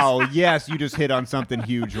 Wow. Yes, you just hit on something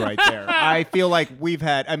huge right there. I feel like we've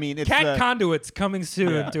had. I mean, it's Cat the, conduits coming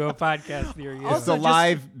soon to a podcast near you. it's the just-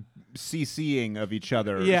 live CCing of each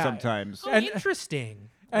other Yeah. sometimes. Oh, and- interesting.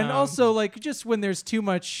 And also, like, just when there's too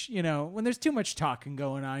much, when there's too much talking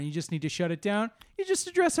going on, you just need to shut it down. You just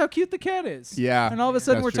address how cute the cat is. Yeah, And all of a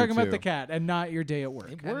sudden, that's we're true, talking about too. the cat and not your day at work.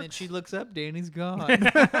 And then she looks up, Danny's gone.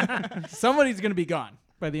 Somebody's going to be gone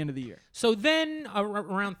by the end of the year. So then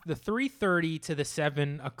around the 3:30 to the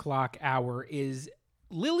 7 o'clock hour is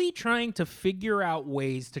Lily trying to figure out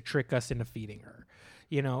ways to trick us into feeding her.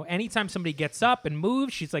 Anytime somebody gets up and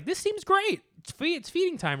moves, she's like, this seems great. It's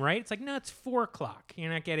feeding time, right? It's like, no, it's 4 o'clock.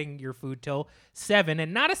 You're not getting your food till 7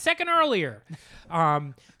 and not a second earlier.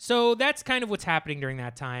 So that's kind of what's happening during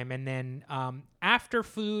that time. And then after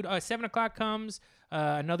food, 7 o'clock comes,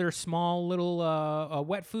 another small little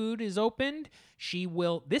wet food is opened.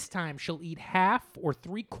 This time she'll eat half or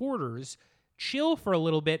 3/4, chill for a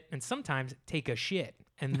little bit, and sometimes take a shit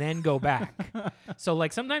and then go back. So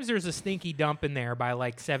like sometimes there's a stinky dump in there by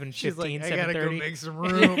like 7:15, She's like, I 7:30. gotta go make some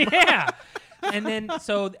room. Yeah. And then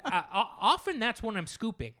so often that's when I'm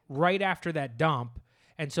scooping right after that dump.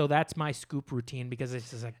 And so that's my scoop routine because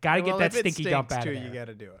it's just like, gotta get that stinky dump out of there. You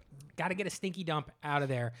gotta do it. Got to get a stinky dump out of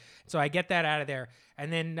there. So I get that out of there.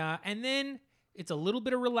 And then it's a little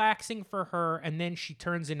bit of relaxing for her. And then she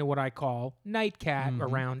turns into what I call night cat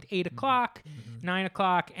around 8 o'clock, 9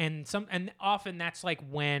 o'clock. And often that's like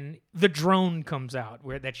when the drone comes out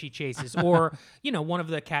that she chases or, one of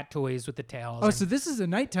the cat toys with the tails. Oh, so this is a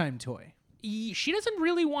nighttime toy. She doesn't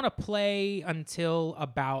really want to play until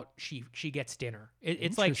about she gets dinner.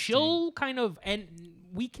 It's like she'll kind of, and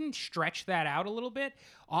we can stretch that out a little bit.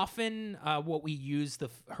 Often what we use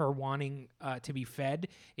her wanting to be fed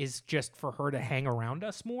is just for her to hang around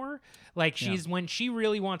us more. Like when she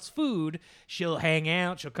really wants food, she'll hang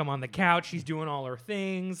out, she'll come on the couch, she's doing all her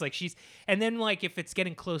things. And then like if it's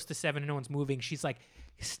getting close to 7 and no one's moving, she's like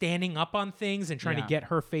standing up on things and trying to get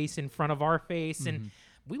her face in front of our face. And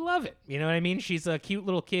we love it. You know what I mean? She's a cute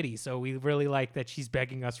little kitty, so we really like that she's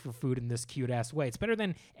begging us for food in this cute-ass way. It's better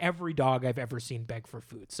than every dog I've ever seen beg for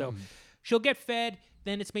food. So she'll get fed,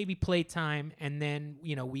 then it's maybe playtime, and then,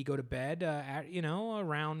 we go to bed at,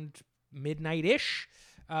 around midnight-ish,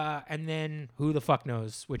 and then who the fuck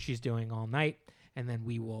knows what she's doing all night, and then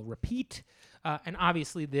we will repeat. And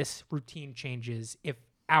obviously this routine changes if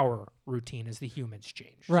our routine as the humans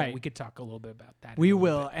change. Right. So we could talk a little bit about that. We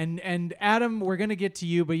will. And Adam, we're going to get to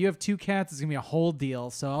you, but you have 2 cats. It's going to be a whole deal.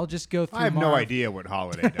 So I'll just go through I have no Marv. idea what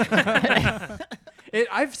Holiday does.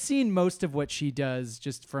 I've seen most of what she does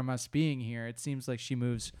just from us being here. It seems like she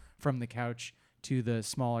moves from the couch to the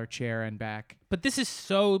smaller chair and back. But this is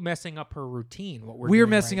so messing up her routine. What we're We're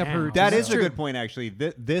doing messing right up her now. routine. That That's is a true. good point, actually.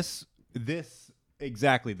 This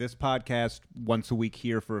podcast once a week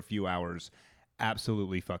here for a few hours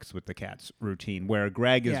absolutely fucks with the cat's routine, where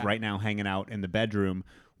Greg is right now hanging out in the bedroom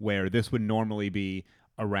where this would normally be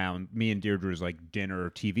around me and Deirdre's like dinner or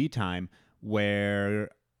TV time, where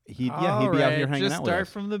he'd be out here hanging just out with start us.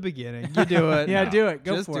 from the beginning. You do it. Yeah, do it.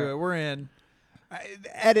 Go just for do it. it. We're in.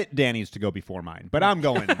 Edit Danny's to go before mine, but I'm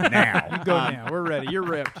going now. Go now. We're ready. You're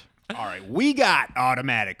ripped. All right, we got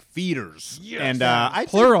automatic feeders, and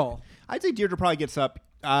Plural. I'd say Deirdre probably gets up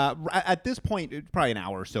at this point, it's probably an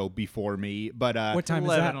hour or so before me. But What time is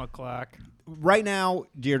 11 that? o'clock. right now,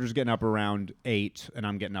 Deirdre's getting up around 8, and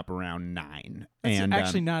I'm getting up around 9. It's and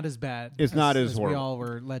actually not as bad. it's not as we horrible. all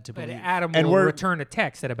were led to But believe. Adam And will we're- return a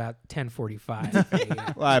text at about 10:45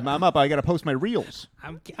 a.m. Well, I'm up. I got to post my reels.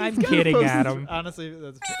 I'm kidding, Adam. Honestly,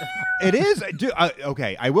 that's fair. It is.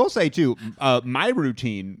 Okay, I will say, too, my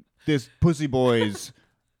routine, this Pussy Boys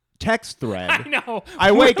text thread. I know.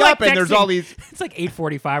 I We're, wake like, up and there's all texting. these. It's like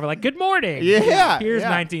 8:45. We're like, "Good morning." Yeah, Here's yeah.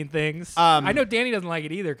 19 things. Um, I know Danny doesn't like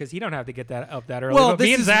it either because he don't have to get that up that early. Well, but me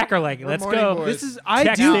this and is- Zach are like, "Let's morning go." boys. This is I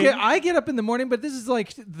Texting. get up in the morning, but this is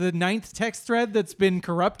like the 9th text thread that's been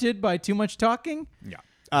corrupted by too much talking.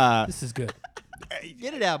 Yeah. This is good.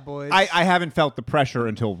 Get it out, boys. I haven't felt the pressure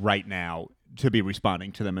until right now to be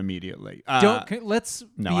responding to them immediately. Let's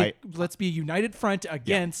no, let's be a united front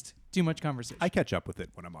against too much conversation. I catch up with it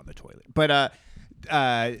when I'm on the toilet. But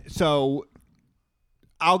so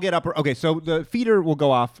I'll get up. Okay, so the feeder will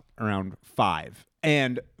go off around 5.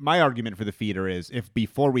 And my argument for the feeder is if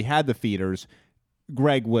before we had the feeders,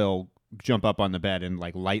 Greg will jump up on the bed and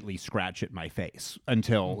like lightly scratch at my face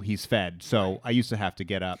until he's fed. So I used to have to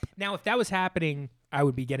get up. Now, if that was happening, I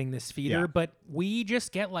would be getting this feeder, Yeah. but we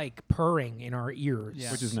just get like purring in our ears,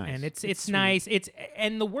 Yeah. Which is nice. and it's nice.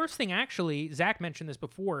 And the worst thing, actually, Zach mentioned this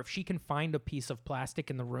before. If she can find a piece of plastic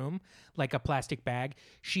in the room, like a plastic bag,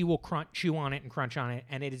 she will chew on it and crunch on it,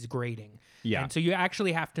 and it is grating. Yeah. And so you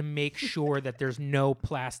actually have to make sure that there's no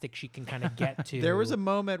plastic she can kind of get to. There was a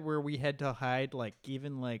moment where we had to hide like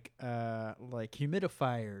even like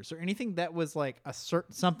humidifiers or anything that was like a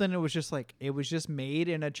certain something that was just like it was just made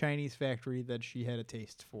in a Chinese factory that she had a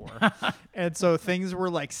taste for. And so things were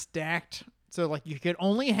like stacked. So like you could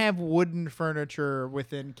only have wooden furniture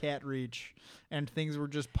within cat reach and things were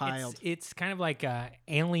just piled. It's kind of like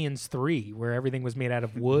Aliens 3, where everything was made out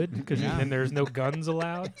of wood because then there's no guns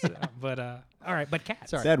allowed. So, but all right, but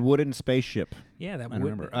cats. That wooden spaceship. Yeah, that I don't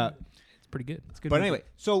wood. remember. It's pretty good. It's good. But movie. anyway,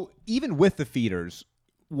 so even with the feeders,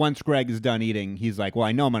 once Greg is done eating, he's like, well,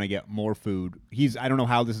 I know I'm going to get more food. I don't know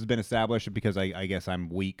how this has been established because I guess I'm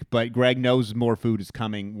weak, but Greg knows more food is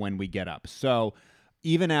coming when we get up. So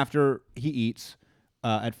even after he eats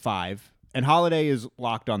at 5, and Holiday is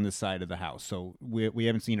locked on this side of the house, so we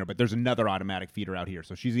haven't seen her, but there's another automatic feeder out here,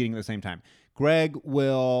 so she's eating at the same time. Greg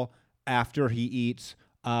will, after he eats,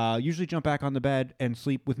 usually jump back on the bed and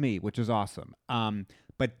sleep with me, which is awesome.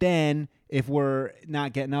 But then if we're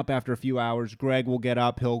not getting up after a few hours, Greg will get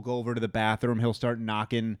up. He'll go over to the bathroom. He'll start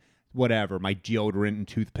knocking whatever, my deodorant and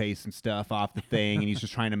toothpaste and stuff off the thing, and he's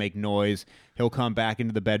just trying to make noise. He'll come back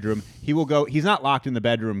into the bedroom. He will go. He's not locked in the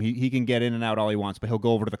bedroom. He can get in and out all he wants, but he'll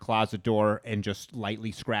go over to the closet door and just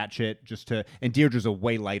lightly scratch it and Deirdre's a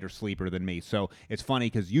way lighter sleeper than me. So it's funny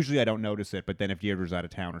because usually I don't notice it, but then if Deirdre's out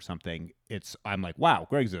of town or something, I'm like, wow,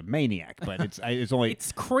 Greg's a maniac, but it's only...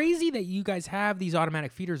 It's crazy that you guys have these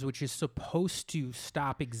automatic feeders, which is supposed to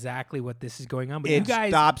stop exactly what this is going on. But you It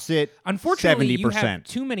guys, stops it unfortunately, 70%. you have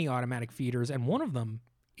too many automatic feeders, and one of them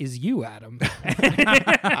is you, Adam.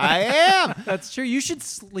 I am. That's true. You should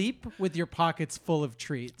sleep with your pockets full of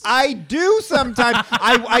treats. I do sometimes.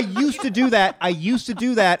 I used to do that. I used to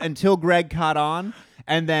do that until Greg caught on,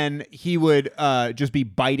 and then he would just be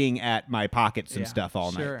biting at my pockets and stuff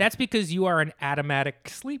all sure. night. That's because you are an automatic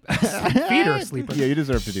feeder sleeper. Yeah, you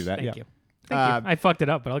deserve to do that. Thank yeah. you. Thank you. I fucked it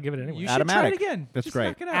up, but I'll give it anyway. You should try it Automatic. again. That's Just great.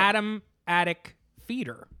 knock it out. Adam Attic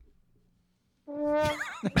feeder.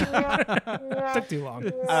 Took too long.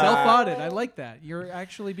 Self-audit. I like that. You're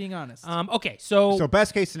actually being honest. Okay, so So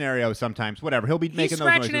best case scenario, sometimes whatever he'll be he's making those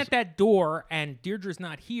scratching noises. at that door, and Deirdre's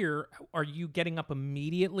not here. Are you getting up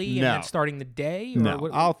immediately and No. then starting the day? Or No,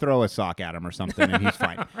 what- I'll throw a sock at him or something, and he's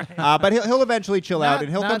fine. But he'll eventually chill out, and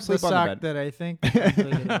he'll come not sleep the on sock the bed. that I think.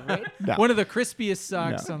 No. One of the crispiest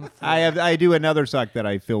socks on the floor. I do another sock that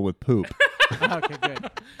I fill with poop. Okay, good.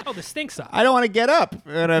 Oh, the stink sock. I don't want to get up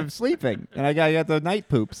when I'm sleeping, and I got the night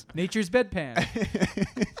poops. Nature's bedpan.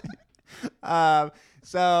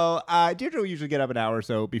 So Deirdre will usually get up an hour or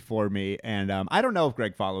so before me, and I don't know if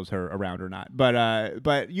Greg follows her around or not.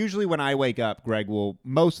 But usually when I wake up, Greg will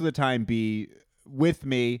most of the time be with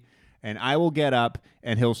me, and I will get up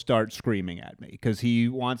and he'll start screaming at me because he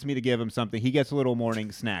wants me to give him something. He gets a little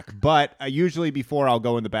morning snack, but usually before I'll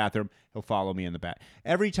go in the bathroom, he'll follow me in the bath.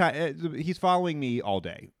 Every time he's following me all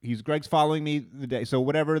day. Greg's following me the day. So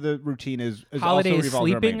whatever the routine is Holiday also is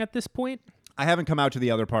revolves around sleeping me. at this point. I haven't come out to the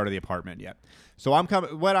other part of the apartment yet. So I'm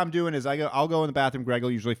coming. What I'm doing is I'll go in the bathroom. Greg will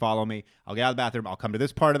usually follow me. I'll get out of the bathroom. I'll come to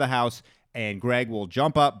this part of the house, and Greg will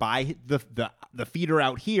jump up by the feeder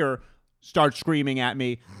out here, start screaming at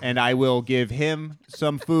me, and I will give him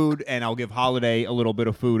some food, and I'll give Holiday a little bit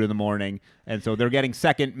of food in the morning. And so they're getting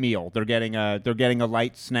second meal. They're getting a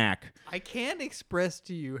light snack. I can't express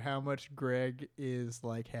to you how much Greg is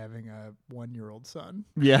like having a 1-year-old son.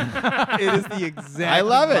 Yeah. It is the exact I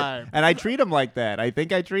love vibe. it. And I treat him like that. I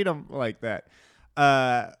think I treat him like that.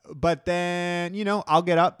 But then, I'll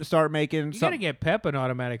get up to start making You gotta something. get Pep an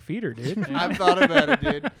automatic feeder, dude. I've thought about it,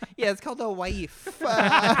 dude. Yeah, it's called a wife.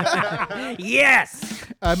 Yes.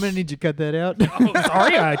 I'm gonna need you to cut that out. Oh,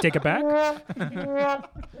 sorry, I take it back.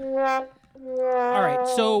 All right,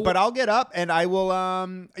 so But I'll get up and I will,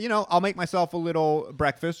 I'll make myself a little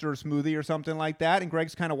breakfast or a smoothie or something like that. And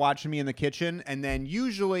Greg's kind of watching me in the kitchen. And then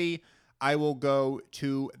usually I will go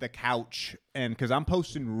to the couch, and because I'm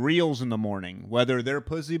posting reels in the morning, whether they're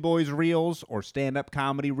Pussy Boys reels or stand-up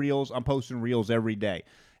comedy reels, I'm posting reels every day.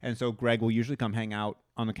 And so Greg will usually come hang out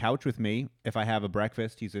on the couch with me. If I have a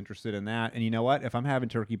breakfast, he's interested in that. And you know what? If I'm having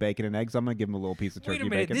turkey bacon and eggs, I'm going to give him a little piece of turkey wait a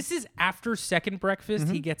minute. bacon. This is after second breakfast.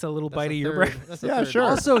 He gets a little That's bite a of your third. breakfast. That's a Yeah, third. sure.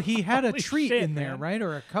 Also, he had a Holy treat shit, in there, man. right?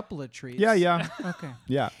 Or a couple of treats. Yeah. Okay.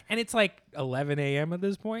 Yeah. And it's like 11 a.m. at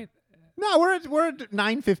this point. No, we're at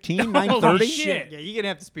 9:15, Holy 9:30. shit. Yeah, you're gonna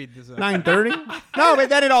have to speed this up. 9:30. No, but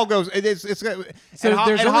then it all goes. It's So and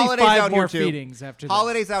there's and only Holiday's 5 out more here too. feedings after this.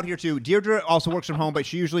 Holiday's out here too. Deirdre also works from home, but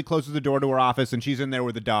she usually closes the door to her office and she's in there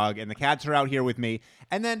with the dog. And the cats are out here with me.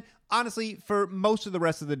 And then honestly, for most of the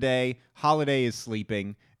rest of the day, Holiday is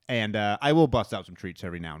sleeping. And I will bust out some treats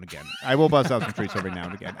every now and again.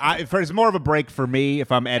 It's more of a break for me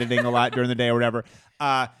if I'm editing a lot during the day or whatever.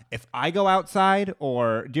 If I go outside,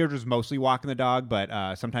 or Deirdre's mostly walking the dog,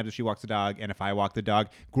 but sometimes if she walks the dog and if I walk the dog,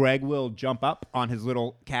 Greg will jump up on his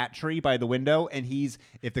little cat tree by the window, and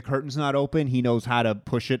if the curtain's not open, he knows how to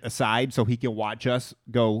push it aside so he can watch us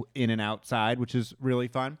go in and outside, which is really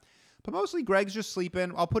fun. But mostly Greg's just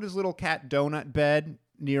sleeping. I'll put his little cat donut bed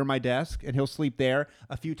near my desk, and he'll sleep there.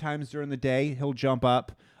 A few times during the day, he'll jump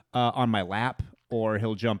up on my lap, or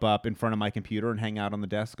he'll jump up in front of my computer and hang out on the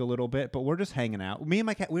desk a little bit. But we're just hanging out. Me and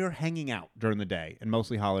my cat, we were hanging out during the day, and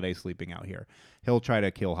mostly Holiday sleeping out here. He'll try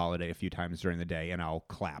to kill Holiday a few times during the day, and I'll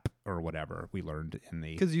clap or whatever we learned in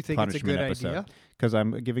the 'Cause you think it's a punishment good episode. idea? Because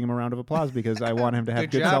I'm giving him a round of applause because I want him to have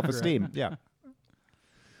Good good job, self-esteem. Yeah.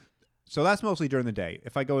 So that's mostly during the day.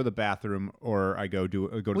 If I go to the bathroom or I go to We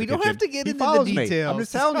the don't kitchen, have to get he into the follows me. I'm details.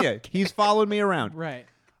 just telling you, he's followed me around. Right.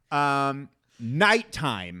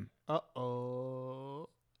 Nighttime. Uh-oh.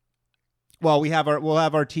 Well, we'll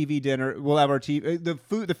have our TV dinner. We'll have our TV.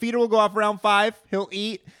 The feeder will go off around 5. He'll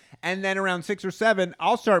eat, and then around 6 or 7,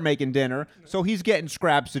 I'll start making dinner. So he's getting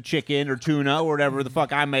scraps of chicken or tuna or whatever the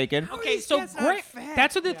fuck I'm making. Okay, so cat's not Greg, fat.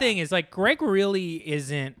 that's what the thing is. Like, Greg really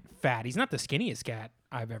isn't fat. He's not the skinniest cat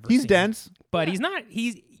I've ever seen. He's dense. But he's not.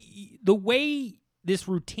 The way this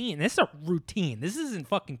routine. This is a routine. This isn't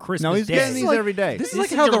fucking Christmas No, he's Day. getting these every day. This is This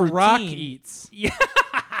like is how a The Rock routine. eats. Yeah.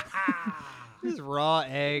 This is raw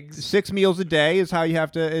eggs. 6 meals a day is how you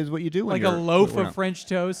have to is what you do. When Like a you're- loaf when of French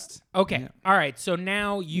toast. Okay. All right. So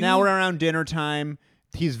now you. Now we're around dinner time.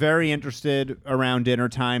 He's very interested around dinner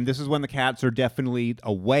time. This is when the cats are definitely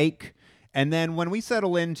awake. And then when we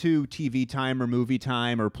settle into TV time or movie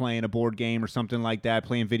time or playing a board game or something like that,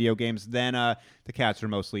 playing video games, then the cats are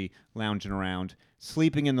mostly lounging around,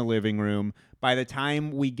 sleeping in the living room. By the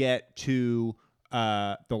time we get to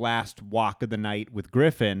the last walk of the night with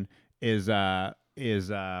Griffin is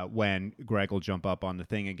when Greg will jump up on the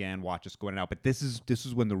thing again, watch us going out. But this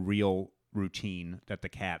is when the real routine that the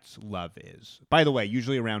cats love is. By the way,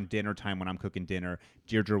 usually around dinner time when I'm cooking dinner,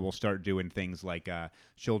 Deirdre will start doing things like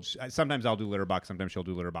sometimes I'll do litter box, sometimes she'll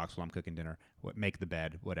do litter box while I'm cooking dinner, make the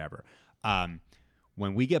bed, whatever.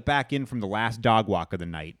 When we get back in from the last dog walk of the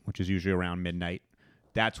night, which is usually around midnight,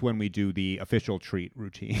 that's when we do the official treat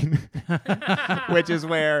routine, which is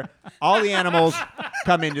where all the animals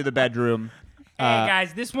come into the bedroom. Hey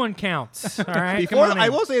guys, this one counts. All right. Before Come on I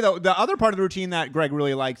in. will say though, the other part of the routine that Greg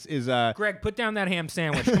really likes is Greg, put down that ham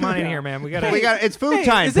sandwich. Come on in here, man. We got. it's food Hey,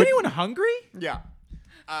 time. is Put- anyone hungry? Yeah.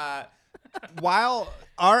 While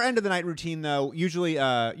our end of the night routine, though, usually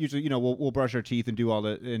we'll brush our teeth and do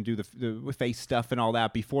the face stuff and all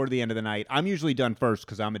that before the end of the night. I'm usually done first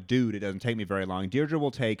because I'm a dude. It doesn't take me very long. Deirdre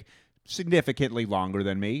will take significantly longer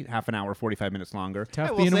than me, half an hour, 45 minutes longer. Tough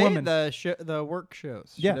I will being a say woman. the work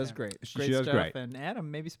shows. She Yeah. does great. She Great does stuff. great. And Adam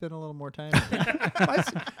maybe spend a little more time. with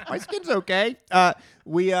it. my skin's okay.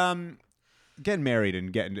 We getting married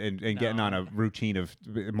and getting on a routine of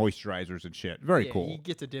moisturizers and shit. Very Yeah, cool. You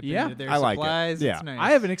get to dip Yeah. into their I like it. supplies. Yeah. It's nice.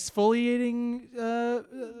 I have an exfoliating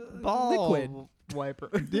ball liquid. wiper.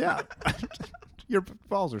 Yeah. Your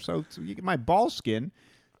balls are my ball skin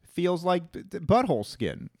feels like butthole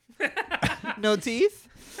skin. No teeth.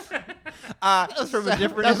 That's from a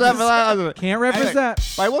different That's episode. Can't represent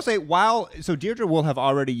that. But I will say, so Deirdre will have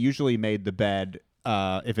already usually made the bed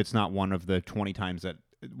if it's not one of the 20 times that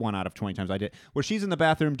 1 out of 20 times I did. Where she's in the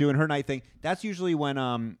bathroom doing her night thing. That's usually when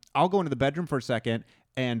I'll go into the bedroom for a second.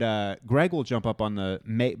 And Greg will jump up on the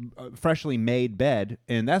freshly made bed,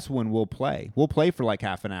 and that's when we'll play. We'll play for like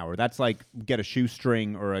half an hour. That's like get a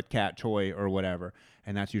shoestring or a cat toy or whatever,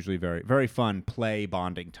 and that's usually very, very fun play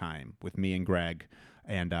bonding time with me and Greg.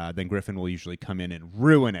 And then Griffin will usually come in and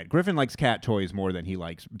ruin it. Griffin likes cat toys more than he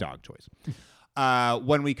likes dog toys.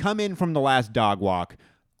 When we come in from the last dog walk,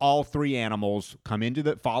 all 3 animals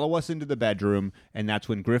follow us into the bedroom, and that's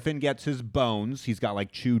when Griffin gets his bones. He's got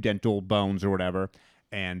like chew dental bones or whatever.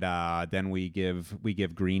 And then we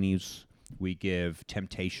give greenies, we give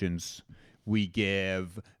temptations, we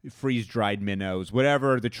give freeze-dried minnows,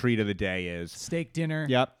 whatever the treat of the day is. Steak dinner.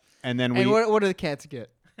 Yep. And then And what do the cats get?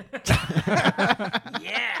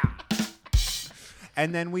 Yeah.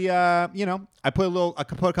 And then we, I put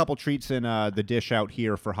a couple treats in the dish out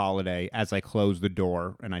here for Holiday as I close the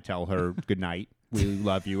door, and I tell her good night. We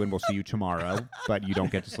love you, and we'll see you tomorrow, but you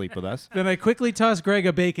don't get to sleep with us. Then I quickly toss Greg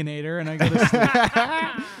a Baconator, and I go to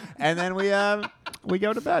sleep. And then we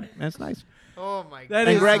go to bed. That's nice. Oh my That god! And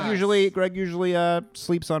is Greg nice. usually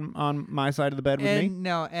sleeps on my side of the bed with me. And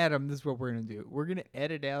now, Adam, this is what we're gonna do. We're gonna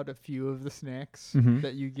edit out a few of the snacks Mhm.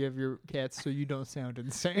 that you give your cats, so you don't sound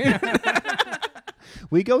insane.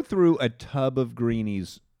 We go through a tub of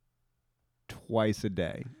greenies twice a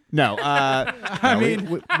day. No,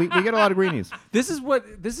 no, we get a lot of greenies. This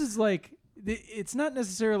is like. It's not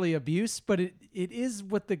necessarily abuse, but it is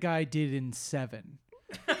what the guy did in 7.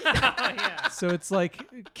 Yeah. So it's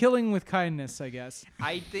like killing with kindness, I guess.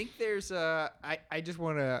 I think there's I just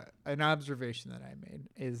want an observation that I made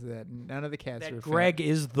is that none of the cats are That fat. Greg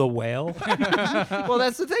is the whale. Well,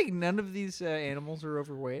 that's the thing. None of these animals are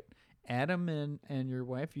overweight. Adam and your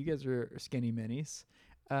wife, you guys are skinny minis.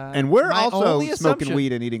 And we're my also only smoking assumption-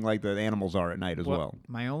 weed and eating like the animals are at night as well.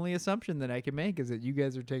 My only assumption that I can make is that you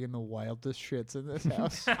guys are taking the wildest shits in this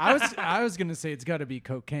house. I was gonna say it's got to be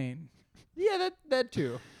cocaine. Yeah, that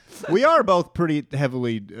too. We are both pretty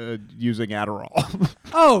heavily using Adderall.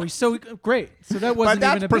 Oh, so great. So that But wasn't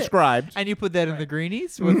that's even a prescribed. And you put that in the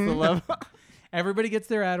greenies with the love. bit. Everybody gets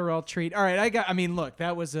their Adderall treat. All right, I mean, look,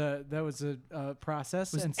 that was a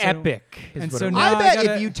process. It was and so, epic. Is and what so it was. now I bet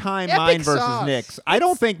gotta- if you time Epic mine versus sauce. Nick's, I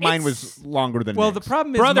don't think mine it's- was longer than Well, Nick's. the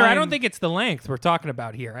problem is, Brother, I mine- don't think it's the length we're talking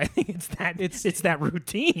about here. I think it's that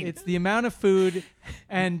routine. it's the amount of food,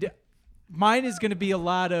 and mine is going to be a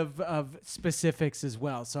lot of specifics as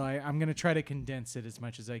well. So I'm going to try to condense it as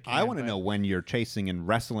much as I can. I want to but know when you're chasing and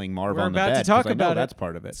wrestling Marv We're on the about bed. to talk 'cause I know about that's it.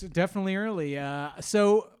 part of it. It's definitely early.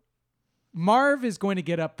 So Marv is going to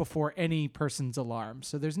get up before any person's alarm.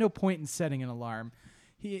 So there's no point in setting an alarm.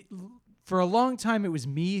 For a long time, it was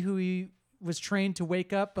me who he was trained to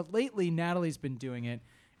wake up, but lately Natalie's been doing it,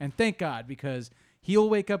 and thank God, because he'll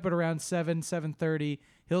wake up at around 7:30.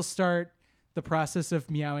 He'll start the process of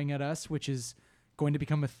meowing at us, which is going to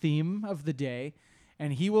become a theme of the day,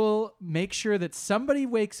 and he will make sure that somebody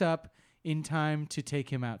wakes up in time to take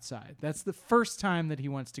him outside. That's the first time that he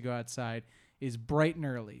wants to go outside, is bright and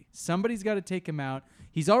early. Somebody's got to take him out.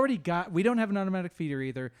 He's already got, we don't have an automatic feeder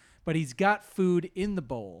either, but he's got food in the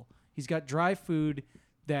bowl. He's got dry food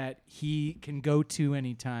that he can go to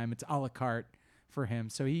anytime. It's a la carte for him.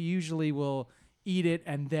 So he usually will eat it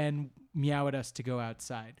and then meow at us to go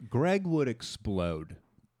outside. Greg would explode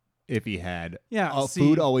if he had see,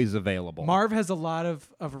 food always available. Marv has a lot of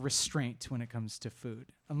restraint when it comes to food,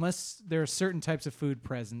 unless there are certain types of food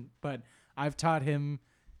present. But I've taught him,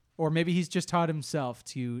 or maybe he's just taught himself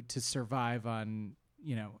to survive on,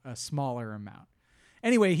 a smaller amount.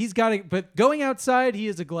 Anyway, he's got to, but going outside, he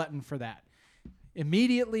is a glutton for that.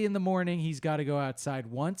 Immediately in the morning, he's got to go outside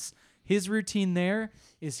once. His routine there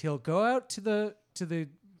is he'll go out to the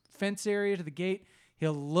fence area, to the gate.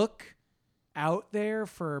 He'll look out there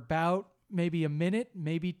for about maybe a minute,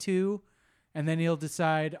 maybe 2, and then he'll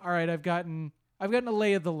decide, all right, I've gotten a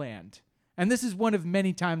lay of the land. And this is one of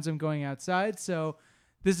many times I'm going outside, so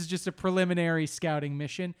this is just a preliminary scouting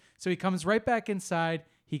mission. So he comes right back inside,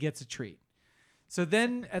 he gets a treat. So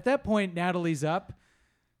then at that point, Natalie's up.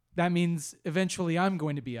 That means eventually I'm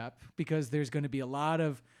going to be up, because there's going to be a lot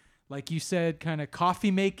of, like you said, kind of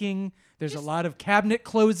coffee making. There's a lot of cabinet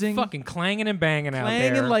closing. fucking clanging and banging out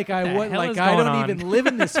there. Clanging like I The would, hell like is I going don't on? even live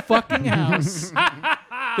in this fucking house.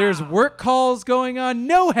 There's work calls going on,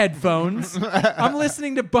 no headphones. I'm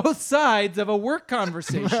listening to both sides of a work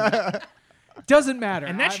conversation. Doesn't matter.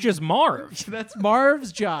 And that's just Marv. That's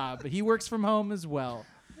Marv's job. He works from home as well.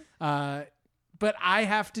 But I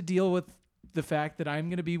have to deal with the fact that I'm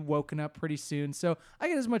going to be woken up pretty soon. So I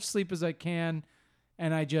get as much sleep as I can,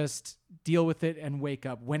 and I just deal with it and wake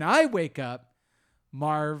up. When I wake up,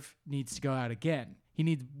 Marv needs to go out again. He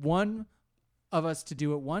needs one of us to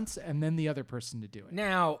do it once and then the other person to do it.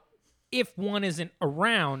 Now, if one isn't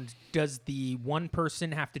around, does the one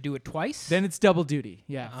person have to do it twice? Then it's double duty.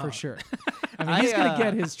 Yeah, for sure. I mean, he's going to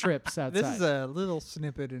get his trips outside. This is a little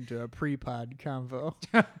snippet into a pre-pod convo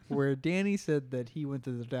where Danny said that he went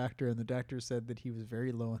to the doctor and the doctor said that he was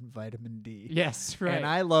very low in vitamin D. Yes, right. And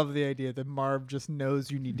I love the idea that Marv just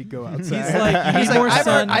knows you need to go outside. He's like, He's more like,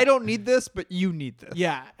 sun. I don't need this, but you need this.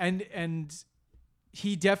 Yeah, and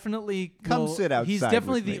he definitely Come will- sit outside He's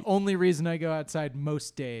definitely with the me. only reason I go outside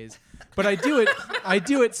most days. But I do it. I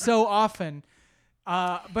do it so often.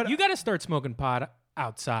 But you got to start smoking pot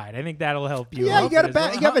outside. I think that'll help you. Yeah, you out got a as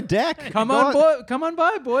well. you have a deck. come Go on, come on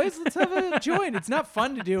by, boys. Let's have a joint. It's not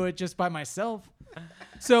fun to do it just by myself.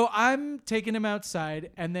 So I'm taking him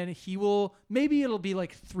outside, and then he will. Maybe it'll be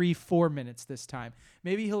like 3-4 minutes this time.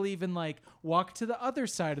 Maybe he'll even like walk to the other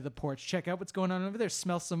side of the porch, check out what's going on over there,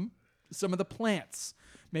 smell some of the plants.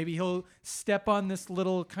 Maybe he'll step on this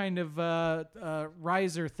little kind of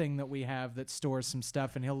riser thing that we have that stores some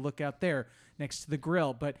stuff, and he'll look out there next to the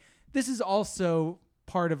grill. But this is also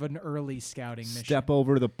part of an early scouting mission. Step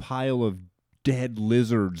over the pile of dead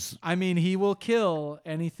lizards. I mean, he will kill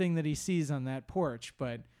anything that he sees on that porch,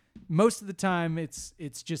 but most of the time it's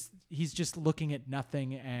just he's just looking at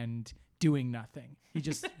nothing and doing nothing. He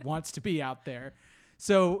just wants to be out there.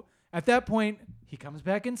 So at that point, he comes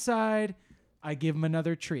back inside. I give him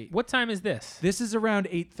another treat. What time is this? This is around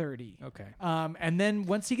 8:30. Okay. And then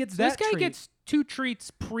once he gets This that guy treat, gets 2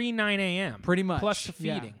 treats pre 9 a.m. pretty much plus the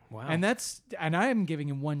yeah. feeding. Wow. And I am giving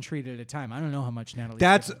him one treat at a time. I don't know how much Natalie.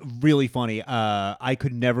 That's really funny. I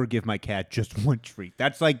could never give my cat just one treat.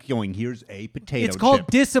 That's like going, here's a potato It's called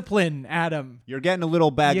chip. discipline, Adam. You're getting a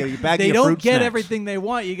little bag You- of bag they of don't fruit get snacks. everything they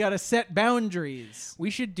want. You got to set boundaries.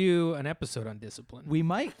 we should do an episode on discipline. We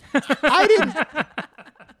might. I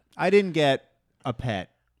didn't get a pet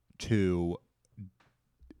to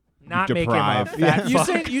Not make him a deprive. fat Yeah. You fuck.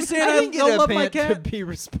 saying I I didn't get don't a love my pet cat? to be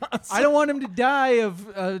responsible. I don't want him to die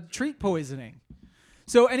of treat poisoning.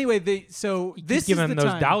 So anyway, this give is him the those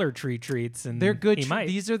time. Dollar Tree treats, and They're good. He might.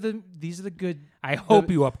 These are the good. I hope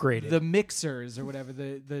you upgraded. The mixers or whatever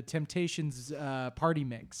the Temptations party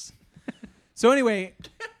mix. So anyway,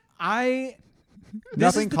 this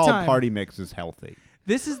Nothing is the called time. party mix is healthy.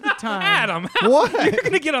 This is the time. Adam, What? you're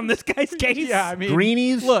gonna get on this guy's case? Yeah, I mean,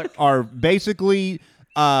 Greenies look. are basically It's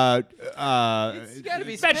gotta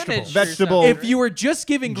be Vegetables. spinach or Vegetable- something, If you were just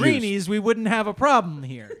giving Juice. greenies, we wouldn't have a problem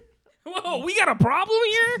here. Whoa, we got a problem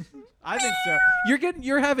here. I think so.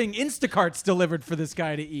 You're having Instacarts delivered for this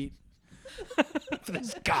guy to eat. For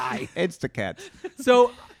this guy. it's the cats.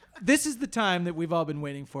 So this is the time that we've all been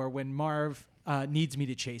waiting for when Marv needs me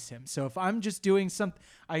to chase him. So if I'm just doing something,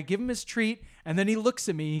 I give him his treat, and then he looks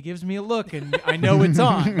at me. He gives me a look, and I know it's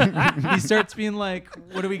on. He starts being like,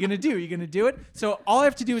 "What are we gonna do? Are you gonna do it?" So all I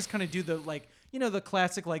have to do is kind of do the the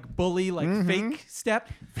classic bully fake step,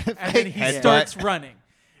 and then he headbutt. starts running.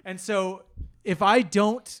 And so if I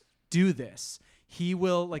don't do this, he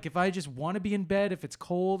will, if I just want to be in bed, if it's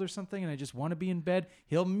cold or something and I just want to be in bed,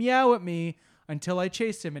 he'll meow at me until I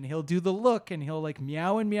chase him, and he'll do the look, and he'll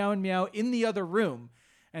meow and meow and meow in the other room.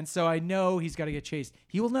 And so I know he's got to get chased.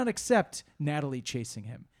 He will not accept Natalie chasing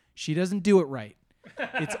him. She doesn't do it right.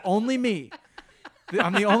 It's only me.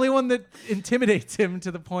 I'm the only one that intimidates him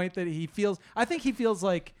to the point that I think he feels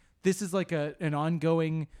like this is an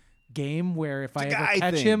ongoing game where if I ever guy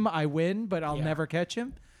catch thing. him, I win, but I'll never catch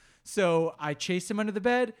him. So I chase him under the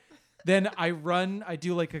bed. Then I run. I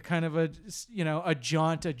do a kind of a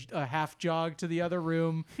jaunt, a half jog to the other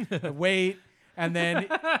room, wait, and then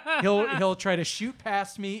he'll try to shoot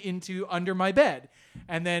past me into under my bed,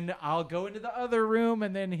 and then I'll go into the other room,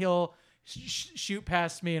 and then he'll shoot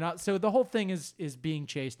past me, and so the whole thing is being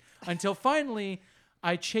chased until finally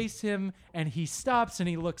I chase him, and he stops, and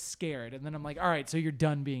he looks scared, and then I'm like, all right, so you're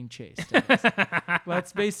done being chased.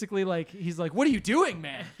 That's basically he's like, what are you doing,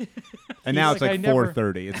 man? And now He's it's like, I never-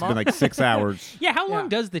 4:30. It's been 6 hours. Yeah, how long Yeah.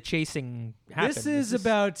 does the chasing happen? This is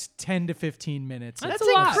about 10 to 15 minutes. That's of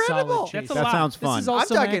a lot. solid Incredible. chase. That's a That lot. sounds This fun. is I'm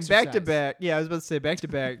also an talking back to exercise. back. Yeah, I was about to say back to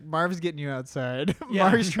back. Marv's getting you outside. Yeah.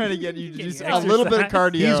 Marv's trying to get you to do Getting a little bit of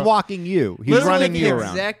cardio. He's walking you. He's Literally running the you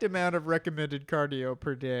around. exact amount of recommended cardio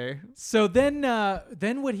per day. So then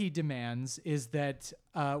what he demands is that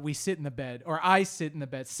we sit in the bed, or I sit in the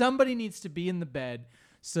bed. Somebody needs to be in the bed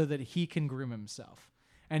so that he can groom himself,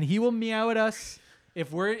 and he will meow at us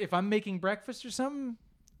if I'm making breakfast or something.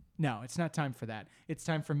 No, it's not time for that. It's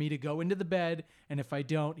time for me to go into the bed, and if I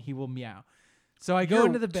don't, he will meow. So I go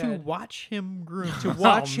into the bed to watch him groom. to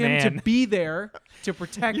watch him, man. to be there, to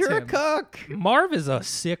protect You're him. a cook. Marv is a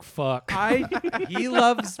sick fuck. He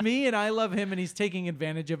loves me and I love him, and he's taking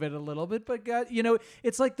advantage of it a little bit. But God,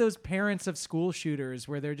 it's like those parents of school shooters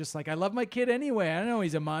where they're just like, I love my kid anyway. I know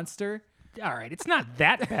he's a monster. All right, it's not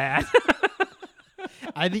that bad.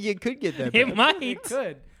 I think it could get that It bad. might. It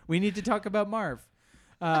could. We need to talk about Marv.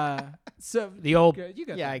 So The old you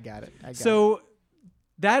got Yeah, that. I got it. So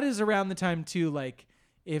that is around the time too, like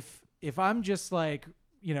if I'm just like,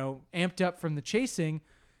 amped up from the chasing,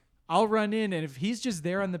 I'll run in, and if he's just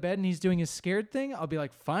there on the bed and he's doing his scared thing, I'll be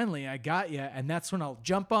like, finally, I got you. And that's when I'll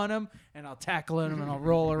jump on him and I'll tackle him and I'll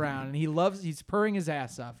roll around. And he's purring his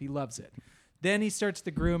ass off. He loves it. Then he starts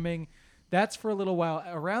the grooming. That's for a little while.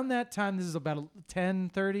 Around that time, this is about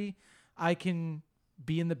 10:30, I can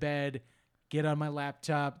be in the bed, get on my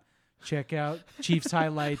laptop, check out Chiefs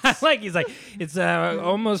highlights. he's like, it's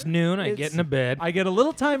almost noon. I get into bed. I get a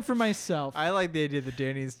little time for myself. I like the idea that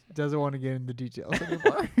Danny doesn't want to get into details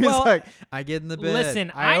anymore. He's Well, like, I get in the bed.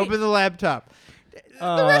 listen, I I- open the laptop.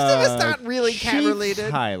 The rest of us not really cat Chiefs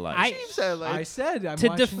related. highlights. Chiefs highlights. I said I'm to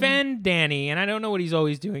watching- defend Danny, and I don't know what he's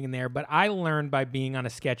always doing in there, but I learned by being on a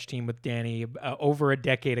sketch team with Danny over a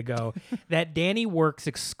decade ago that Danny works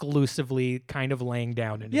exclusively kind of laying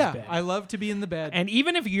down in his Yeah, bed. I love to be in the bed. And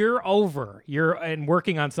even if you're and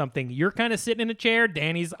working on something, you're kind of sitting in a chair,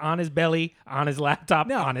 Danny's on his belly, on his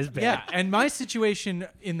laptop, on his bed. Yeah, and my situation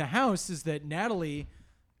in the house is that Natalie,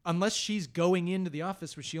 unless she's going into the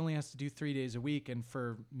office, which she only has to do 3 days a week and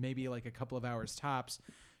for maybe like a couple of hours tops,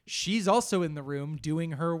 she's also in the room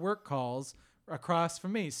doing her work calls across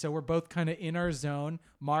from me. So we're both kind of in our zone.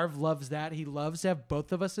 Marv loves that. He loves to have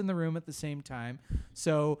both of us in the room at the same time.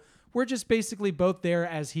 So we're just basically both there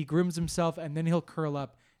as he grooms himself, and then he'll curl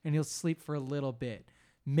up and he'll sleep for a little bit,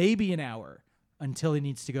 maybe an hour, until he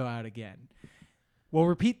needs to go out again. We'll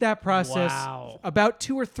repeat that process Wow. about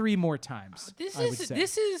 2 or 3 more times. I would say.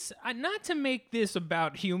 This is not to make this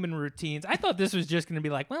about human routines. I thought this was just going to be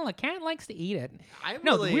like, well, a cat likes to eat it.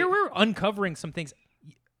 We're uncovering some things.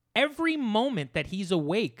 Every moment that he's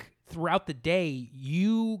awake throughout the day,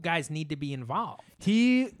 you guys need to be involved.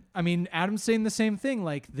 Adam's saying the same thing.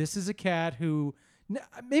 Like, this is a cat who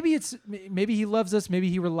maybe he loves us, maybe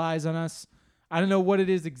he relies on us. I don't know what it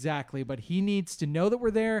is exactly, but he needs to know that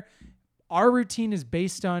we're there. Our routine is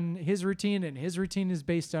based on his routine, and his routine is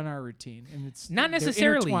based on our routine, and it's Not they're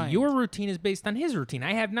necessarily. intertwined. Your routine is based on his routine.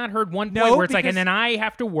 I have not heard one No, point where it's like, because- and then I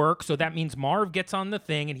have to work, so that means Marv gets on the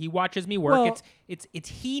thing and he watches me work. Well- It's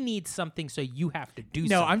he needs something, so you have to do No,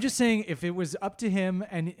 something. I'm just saying if it was up to him,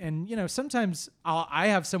 and sometimes I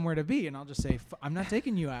have somewhere to be, and I'll just say I'm not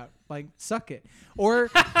taking you out, like suck it, or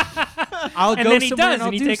I'll And go then he somewhere does, and I'll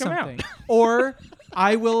and you do take him out. something, or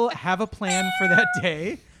I will have a plan for that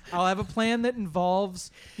day. I'll have a plan that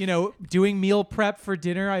involves doing meal prep for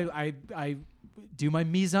dinner. I do my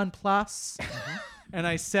mise en place. And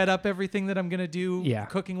I set up everything that I'm gonna do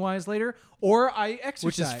cooking wise later, or I exercise,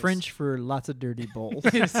 Which is French for lots of dirty bowls.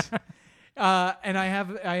 and I have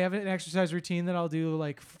an exercise routine that I'll do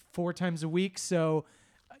like 4 times a week. So,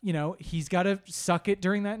 he's got to suck it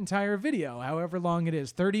during that entire video, however long it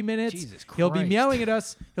is, 30 minutes. Jesus He'll be Christ. meowing at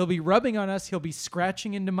us. He'll be rubbing on us. He'll be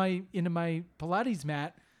scratching into my Pilates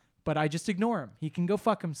mat, but I just ignore him. He can go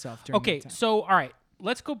fuck himself during Okay, that time. so all right,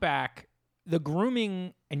 let's go back. The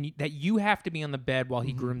grooming and that you have to be on the bed while Mm-hmm.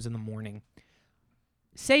 he grooms in the morning.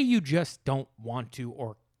 Say you just don't want to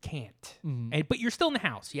or can't, Mm-hmm. but you're still in the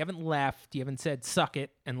house. You haven't left. You haven't said suck it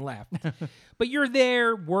and left. But you're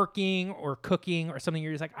there working or cooking or something.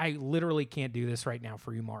 You're just like, I literally can't do this right now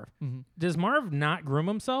for you, Marv. Mm-hmm. Does Marv not groom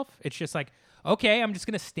himself? It's just like, okay, I'm just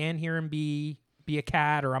gonna stand here and be a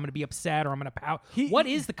cat, or I'm gonna be upset, or I'm gonna pout. What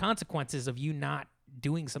is the consequences of you not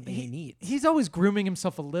doing something he needs? He's always grooming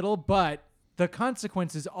himself a little, but the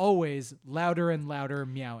consequence is always louder and louder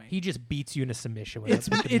meowing. He just beats you into submission with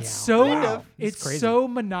the It's meow. so Wow. it's crazy. so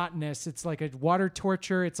monotonous. It's like a water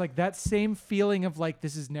torture. It's like that same feeling of like,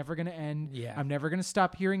 this is never going to end. Yeah. I'm never going to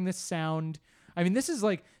stop hearing this sound. I mean, this is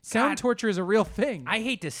like sound God. torture is a real thing. I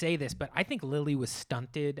hate to say this, but I think Lily was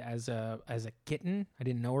stunted as a kitten. I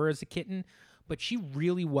didn't know her as a kitten, but she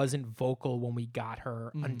really wasn't vocal when we got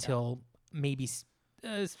her until maybe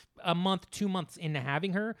a month, 2 months into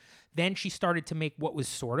having her. Then she started to make what was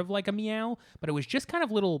sort of like a meow, but it was just kind of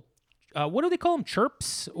little, what do they call them?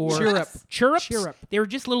 Chirps? Or Chirrup. Chirrups? Chirrup. They were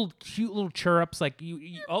just little cute little chirrups. Like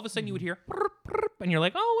you all of a sudden you would hear, "Prrp, prrp," and you're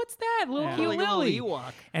like, oh, what's that? Little Yeah. cute Like a little Lily.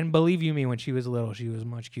 Ewok. And believe you me, when she was little, she was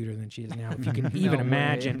much cuter than she is now, if you can even way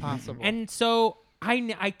imagine. possible. And so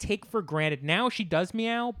I take for granted now she does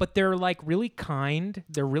meow, but they're like really kind.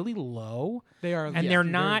 They're really low. They are, and yeah, they're they're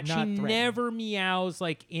not. She threatening. never meows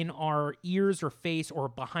like in our ears or face or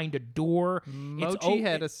behind a door. Mochi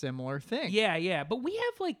had a similar thing. Yeah, but we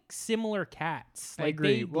have like similar cats. I Like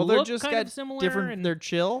agree. they Well, they're look just kind got of similar. different. And They're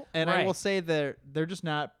chill, and I will Right. say they're just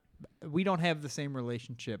not. We don't have the same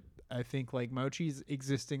relationship. I think like Mochi's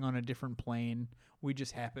existing on a different plane. We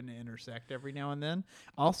just happen to intersect every now and then.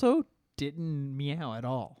 Also, didn't meow at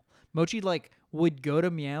all. Mochi like would go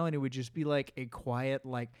to meow, and it would just be like a quiet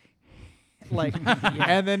like,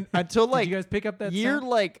 and then until like Did you guys pick up that year sound?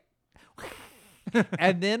 like,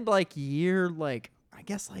 and then like year like I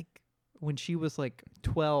guess like when she was like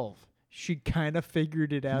 12, she kind of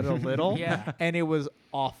figured it out a little. Yeah. And it was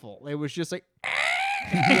awful. It was just like,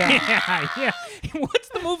 yeah. What's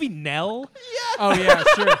the movie Nell? Oh yeah,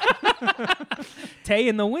 sure. Tay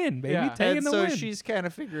in the Wind, baby. Yeah. Tay in and the so Wind. she's kind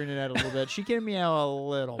of figuring it out a little bit. She can meow a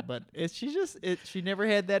little, but she never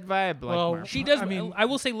had that vibe like Well, Marv. She does. I I mean- I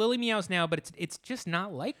will say Lily meows now, but it's just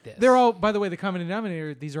not like this. They're all, by the way, the common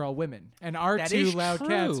denominator. These are all women, and our That two is loud true.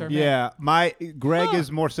 cats are men. Yeah, my Greg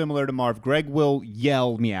is more similar to Marv. Greg will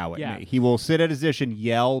yell meow at Yeah. me. He will sit at his dish and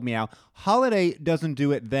yell meow. Holiday doesn't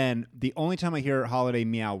do it then. The only time I hear Holiday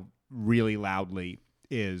meow really loudly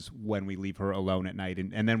is when we leave her alone at night,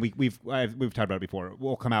 and then we've talked about it before.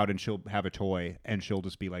 We'll come out and she'll have a toy and she'll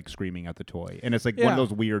just be like screaming at the toy, and it's like one Yeah. of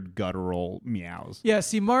those weird guttural meows. Yeah,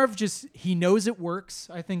 see, Marv he knows it works,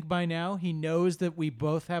 I think, by now. He knows that we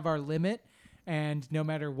both have our limit, and no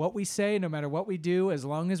matter what we say, no matter what we do, as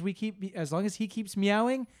long as he keeps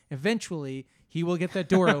meowing, eventually he will get that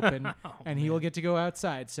door open and he will get to go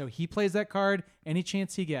outside. So he plays that card any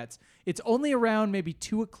chance he gets. It's only around maybe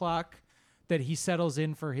 2:00 that he settles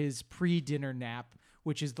in for his pre-dinner nap,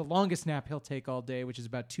 which is the longest nap he'll take all day, which is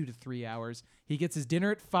about 2 to 3 hours. He gets his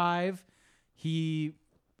dinner at 5. He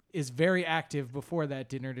is very active before that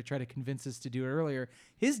dinner to try to convince us to do it earlier.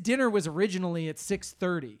 His dinner was originally at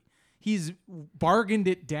 6:30. He's bargained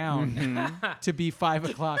it down to be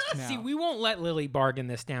 5:00 now. See, we won't let Lily bargain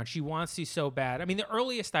this down. She wants to so bad. I mean, the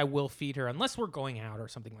earliest I will feed her, unless we're going out or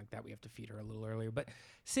something like that, we have to feed her a little earlier. But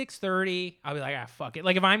 6:30, I'll be like, fuck it.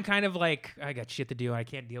 Like if I'm kind of like, I got shit to do, I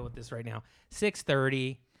can't deal with this right now.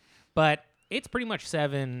 6:30, but it's pretty much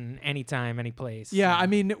 7 anytime, any place. Yeah, I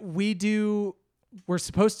mean, we're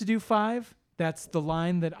supposed to do 5. That's the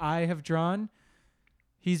line that I have drawn.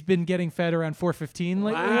 He's been getting fed around 4:15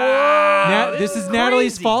 lately. Wow, This is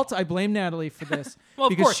Natalie's fault. I blame Natalie for this. Well, of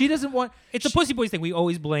because course. she doesn't want. It's a Pussy Boys thing. We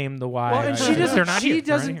always blame the wife. Well, and she doesn't. They're not She here.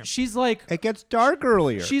 They're not doesn't. here. She's like. It gets dark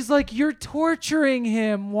earlier. She's like, you're torturing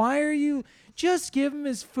him. Why are you? Just give him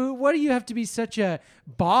his food. What do you have to be such a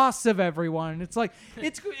boss of everyone? It's like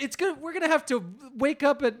it's good. We're gonna have to wake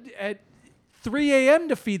up at 3 a.m.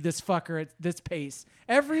 to feed this fucker at this pace.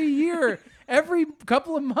 Every year, every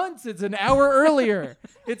couple of months, it's an hour earlier.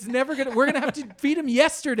 It's never gonna. We're gonna have to feed him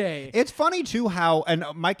yesterday. It's funny too how, and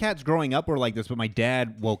my cats growing up were like this, but my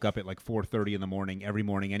dad woke up at like 4:30 in the morning every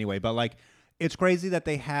morning anyway. But like, it's crazy that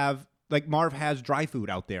they have like Marv has dry food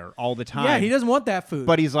out there all the time. Yeah, he doesn't want that food.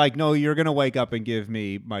 But he's like, no, you're gonna wake up and give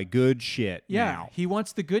me my good shit. Yeah, now. he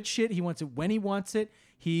wants the good shit. He wants it when he wants it.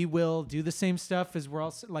 He will do the same stuff as we're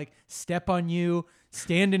all like step on you,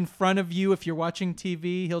 stand in front of you if you're watching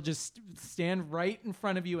TV. He'll just stand right in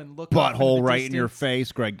front of you and look off into Butthole the right in your distance.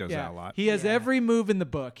 face. Greg does Yeah, that a lot. he has every move in the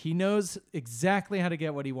book. He knows exactly how to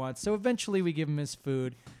get what he wants. So eventually we give him his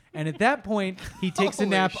food. And at that point, he takes a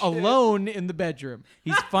nap alone in the bedroom.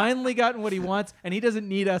 He's finally gotten what he wants, and he doesn't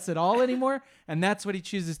need us at all anymore. And that's what he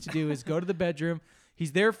chooses to do, is go to the bedroom.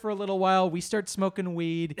 He's there for a little while. We start smoking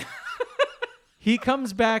weed. He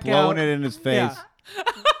comes back Blowing out. it in his face. Yeah.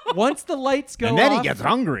 Once the lights go And then off, he gets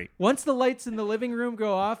hungry. once the lights in the living room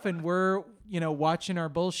go off and we're, watching our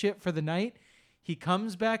bullshit for the night, he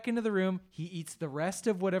comes back into the room. He eats the rest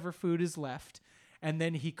of whatever food is left. And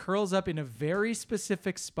then he curls up in a very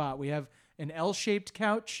specific spot. We have an L-shaped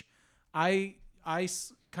couch. I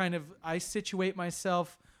situate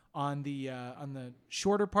myself on the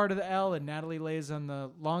shorter part of the L, and Natalie lays on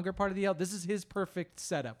the longer part of the L. This is his perfect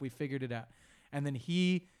setup. We figured it out. And then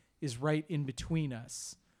he is right in between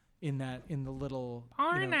us in the little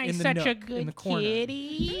Aren't I in the such nook, a in good the corner.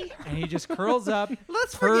 kitty? And he just curls up.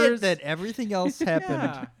 Let's purrs, forget that everything else happened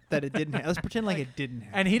Yeah. that it didn't happen. Let's pretend like it didn't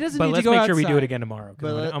happen. and he doesn't But need let's to go make sure we do outside. it again tomorrow. 'Cause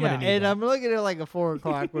But I'm gonna need and that. I'm looking at like a 4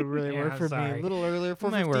 o'clock would really Yeah, work for me. sorry. A little earlier,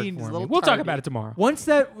 Might work 4:15 is a for me. little We'll talk tardy. about it tomorrow. Once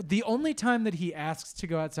the only time that he asks to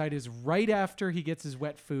go outside is right after he gets his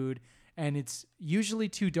wet food, and it's usually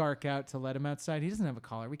too dark out to let him outside. He doesn't have a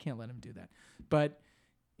collar. We can't let him do that. But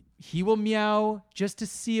he will meow just to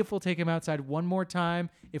see if we'll take him outside one more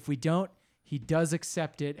time. If we don't, he does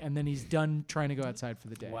accept it, and then he's done trying to go outside for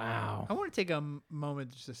the day. Wow. I want to take a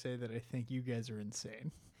moment just to say that I think you guys are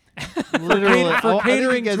insane. For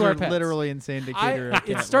catering you guys to our are pets. literally insane to cater. a cat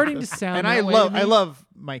It's like starting to this. sound And that I way to love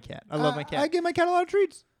me. my cat. I love my cat. I give my cat a lot of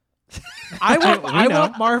treats. I want We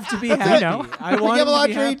know. Marv to be We happy. know. I want give him a lot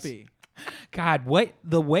to be of treats. happy. God, what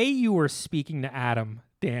the way you were speaking to Adam,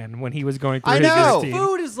 Dan, when he was going through I his know. routine.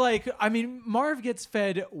 Food is like, I mean, Marv gets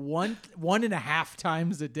fed one and a half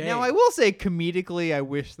times a day. Now I will say, comedically, I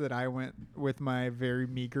wish that I went with my very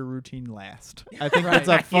meager routine last. I think Right. that's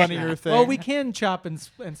a funnier thing. Well, we can chop and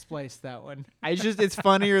splice that one. it's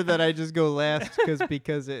funnier that I just go last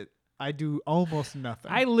because I do almost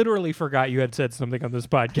nothing. I literally forgot you had said something on this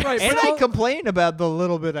podcast. Right, and but I complain about the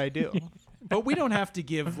little bit I do. But we don't have to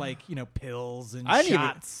give pills and I didn't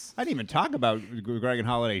shots. even talk about Greg and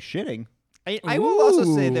Holiday shitting. I will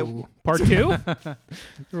also say that Ooh. Part 2?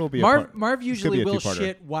 There will be Marv usually be a will two-parter.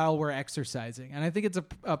 shit while we're exercising, and I think it's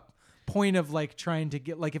a point of like trying to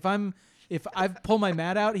get like if I pull my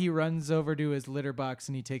mat out, he runs over to his litter box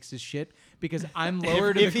and he takes his shit because I'm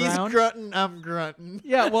lower to if the he's ground. grunting, I'm grunting.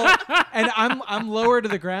 Yeah, well, and I'm lower to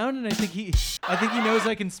the ground, and I think he knows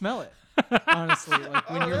I can smell it. Honestly, like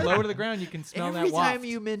when you're low to the ground, you can smell Every that waft. time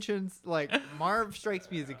you mention like Marv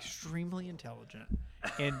strikes me as extremely intelligent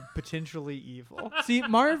and potentially evil. See,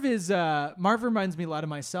 Marv reminds me a lot of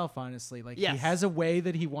myself. Honestly, like he Yes. has a way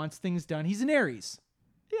that he wants things done. He's an Aries.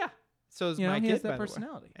 Yeah. So is You know, my he kid, has that by the way.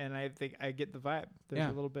 personality. And I think I get the vibe. There's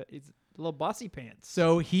Yeah. a little bit. It's a little bossy pants.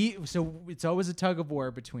 So it's always a tug of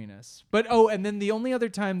war between us. But and then the only other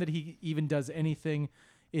time that he even does anything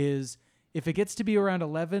is if it gets to be around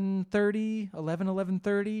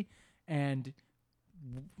 11:30, and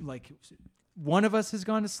like one of us has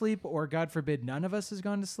gone to sleep, or God forbid, none of us has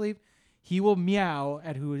gone to sleep, he will meow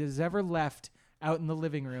at who has ever left out in the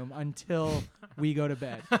living room until we go to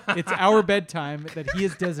bed. It's our bedtime that he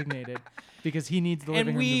has designated because he needs the living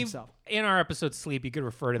And room to we, himself. in our episode Sleep, you could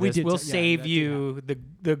refer to We this. did We'll t- yeah, save that did you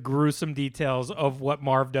the gruesome details of what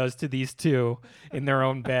Marv does to these two in their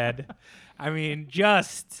own bed.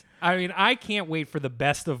 I can't wait for the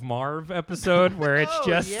Best of Marv episode where it's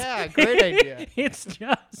just yeah, great idea. it's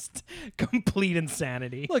just complete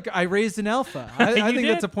insanity. Look, I raised an alpha. I You think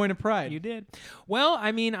that's did. a point of pride. You did. Well,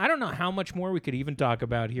 I don't know how much more we could even talk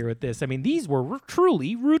about here with this. These were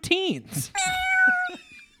truly routines.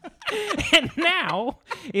 And now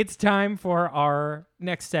it's time for our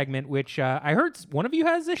next segment, which I heard one of you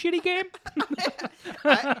has a shitty game.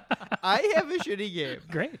 I have a shitty game.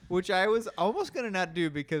 Great. Which I was almost going to not do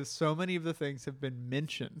because so many of the things have been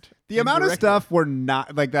mentioned. The amount of indirectly. stuff we're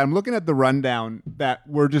not like that. I'm looking at the rundown that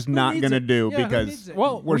we're just not needs going to it? do Yeah, who because needs it?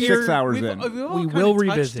 Well, we're we're- 6 hours We've in. all We kinda will touched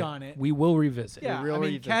revisit. on it. We will revisit. Yeah, will I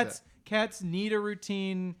mean, revisit. cats need a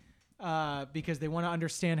routine because they want to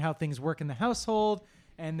understand how things work in the household,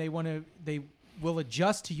 and they will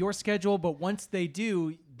adjust to your schedule. But once they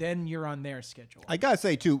do, then you're on their schedule. I gotta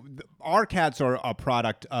say too, our cats are a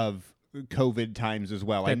product of COVID times as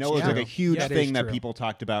well. I That's know it's true. like a huge That is thing that true. people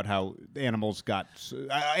talked about how animals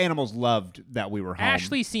loved that we were home.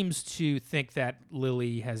 Ashley seems to think that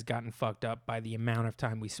Lily has gotten fucked up by the amount of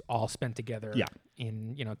time we all spent together Yeah.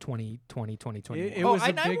 in 2020, 2021. It was a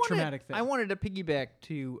I big wanted- traumatic thing. I wanted to piggyback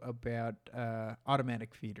too about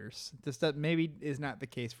automatic feeders. This that maybe is not the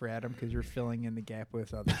case for Adam because you're filling in the gap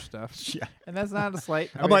with other stuff. Yeah. And that's not a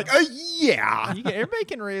slight. I'm like, yeah. Everybody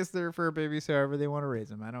can raise their fur babies however they want to raise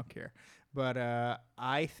them. I don't care. But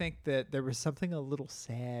I think that there was something a little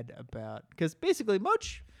sad about because basically Moch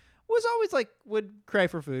was always like would cry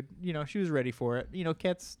for food. She was ready for it.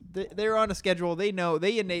 Cats they're on a schedule. They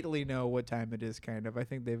innately know what time it is. Kind of. I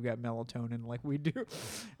think they've got melatonin like we do,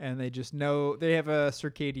 and they just know they have a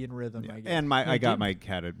circadian rhythm. I guess. And I got my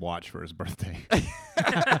cat a watch for his birthday.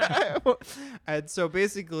 And so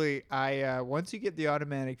basically, once you get the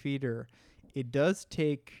automatic feeder, it does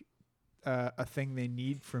take a thing they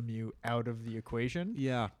need from you out of the equation.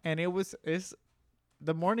 Yeah. And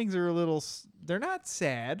the mornings are a little. They're not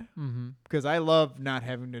sad Mm-hmm. because I love not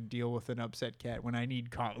having to deal with an upset cat when I need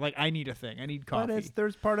coffee. Like I need a thing. I need coffee. But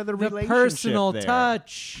there's part of the The relationship personal there.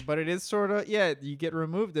 touch. But it is sort of you get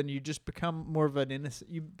removed and you just become more of an innocent.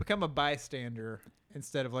 You become a bystander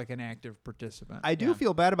instead of like an active participant. I do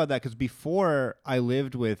feel bad about that because before I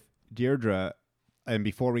lived with Deirdre and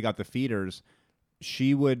before we got the feeders,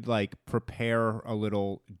 she would like prepare a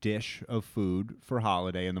little dish of food for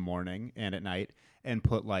Holiday in the morning and at night and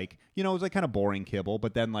put like, it was like kind of boring kibble,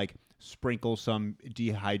 but then like sprinkle some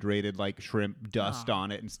dehydrated like shrimp dust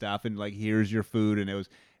on it and stuff. And like, here's your food. And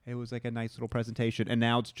it was like a nice little presentation. And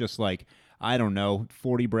now it's just like, I don't know,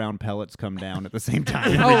 40 brown pellets come down at the same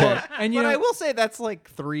time. And you But know, I will say that's like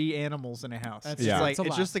 3 animals in a house. That's It's true. like That's a it's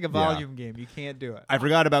lot. just like a volume game. You can't do it. I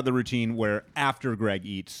forgot about the routine where after Greg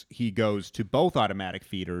eats, he goes to both automatic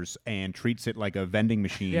feeders and treats it like a vending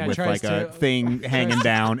machine Yeah, with tries like a to- thing hanging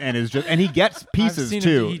down, and he gets I've pieces seen him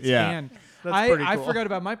too. eat Yeah. and That's pretty I cool. forgot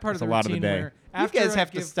about my part That's of the a lot of the routine day. where You after guys I have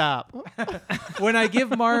to give- stop. when I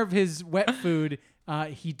give Marv his wet food,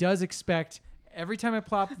 he does expect every time I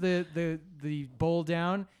plop the bowl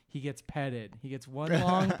down, he gets petted. He gets one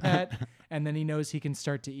long pet, and then he knows he can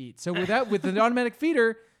start to eat. So with an automatic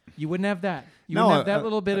feeder, you wouldn't have that. You No, wouldn't have that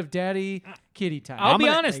little bit of daddy kitty time. I'll be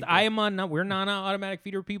honest. I am on. We're not on automatic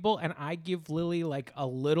feeder people, and I give Lily like a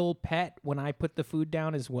little pet when I put the food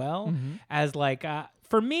down as well. As like,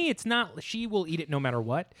 for me, it's not. She will eat it no matter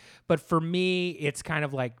what. But for me, it's kind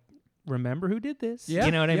of like, remember who did this? Yeah.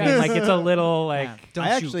 You know what I Yeah. mean? Like it's a little like. Don't I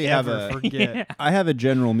actually have forget. I have a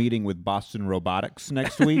general meeting with Boston Robotics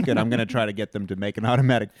next week, and I'm going to try to get them to make an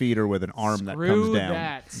automatic feeder with an arm that Screw comes down.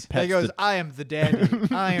 that. Pets He goes, the- I am the daddy.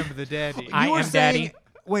 I am the daddy. I You were am saying- daddy.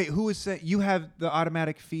 Wait, who was saying you have the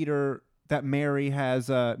automatic feeder that Mary has?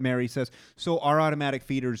 Mary says so. Our automatic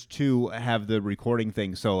feeders too have the recording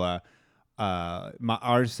thing. So,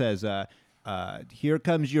 ours says, "Here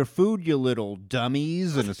comes your food, you little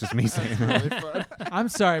dummies," and it's just me saying. I'm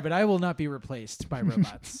sorry, but I will not be replaced by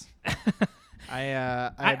robots.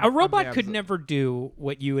 A robot could never do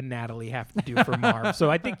what you and Natalie have to do for Marv. So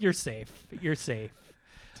I think you're safe. You're safe.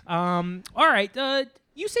 All right.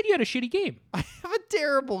 You said you had a shitty game. I have a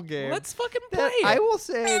terrible game. Let's fucking play That it. I will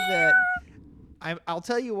say that I'll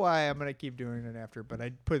tell you why I'm going to keep doing it after, but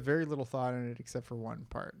I put very little thought in it except for one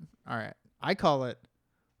part. All right. I call it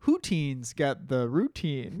Who Teens Got the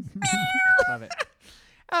Routine. Love it.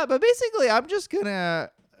 But basically, I'm just going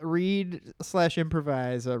to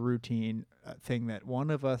read/improvise a routine thing that one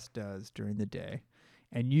of us does during the day.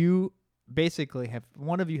 And you basically have,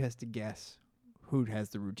 one of you has to guess who has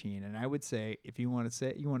the routine. And I would say, if you want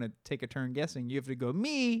to take a turn guessing, you have to go,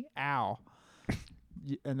 me, ow.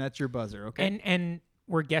 And that's your buzzer, okay? And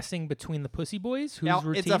we're guessing between the Pussy Boys whose Now,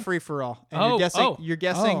 routine. it's a free for all. And Oh, you're guessing. oh. You're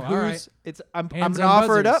guessing Oh, all who's. right. It's. I'm Hands gonna on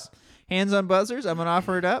offer it buzzers. up. Hands on buzzers. I'm gonna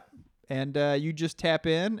offer it up, and you just tap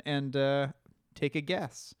in and take a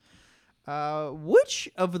guess. Which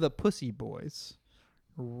of the Pussy Boys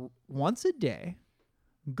once a day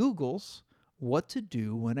Googles what to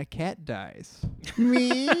do when a cat dies?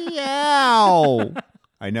 Meow.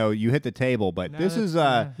 I know you hit the table, but No, this is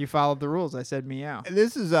that's- You followed the rules. I said meow.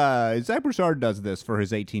 This is Zach Broussard does this for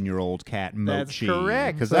his 18-year-old cat Mochi. That's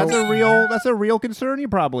correct. Because So- that's a real concern you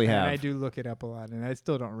probably And have. I do look it up a lot, and I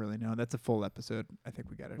still don't really know. That's a full episode. I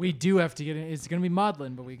think we got it. We do have to get it. It's going to be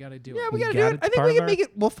maudlin, but we got to do Yeah, it. we gotta got do it. it. I It's think part we of can our- make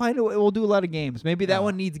it. We'll find a way. We'll do a lot of games. Maybe that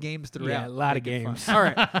one needs games throughout. Yeah, a lot of Make it fun. games. All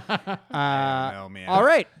right. I don't know, man. All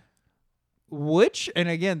right. Which, and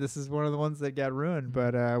again, this is one of the ones that got ruined.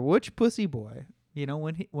 But which pussy boy,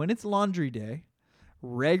 when it's laundry day,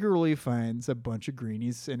 regularly finds a bunch of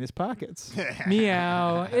greenies in his pockets?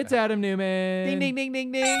 Meow. It's Adam Newman. Ding ding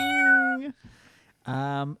ding ding ding.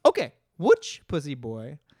 Okay. Which pussy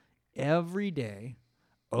boy every day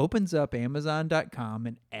opens up Amazon.com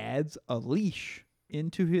and adds a leash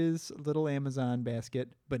into his little Amazon basket,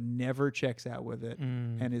 but never checks out with it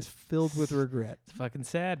and is filled with regret? It's fucking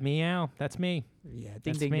sad. Meow. That's me. Yeah, ding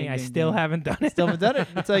That's ding me. ding. I ding, still ding. haven't done it. Still haven't done it.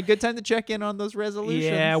 It's a good time to check in on those resolutions.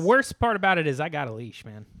 Yeah. Worst part about it is I got a leash,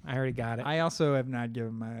 man. I already got it. I also have not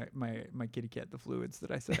given my kitty cat the fluids that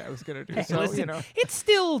I said I was going to do. Hey, So, listen, it's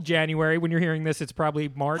still January when you're hearing this. It's probably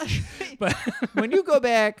March, but when you go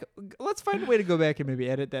back, let's find a way to go back and maybe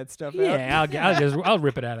edit that stuff out. yeah, I'll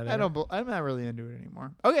rip it out of there. I'm not really into it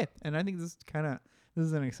anymore. Okay, and I think this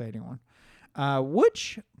is an exciting one.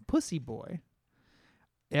 Which pussy boy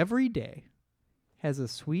every day has a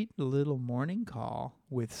sweet little morning call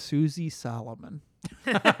with Susie Solomon?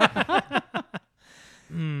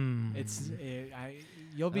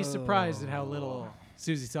 You'll be surprised at how little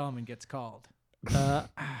Susie Solomon gets called.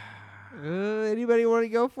 Anybody want to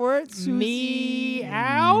go for it? Susie?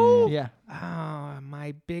 Meow. Yeah. Oh,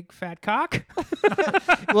 my big fat cock.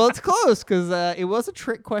 Well, it's close because it was a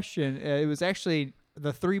trick question. It was actually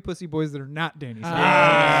the 3 pussy boys that are not Danny's.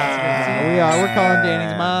 Ah. We're calling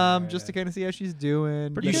Danny's mom just to kind of see how she's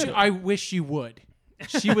doing. I wish you would.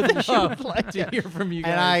 She would love to hear from you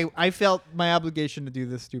guys. And I felt my obligation to do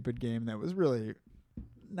this stupid game that was really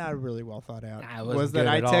not really well thought out. Nah, it wasn't was that good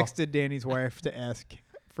I at all. texted Danny's wife to ask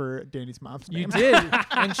for Danny's mom's You name. did.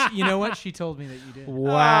 And you know what? She told me that you did.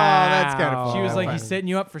 Wow. that's kinda fun. She was like, fine. he's setting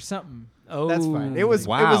you up for something. Oh, That's fine. It was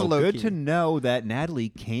Wow, low good key. to know that Natalie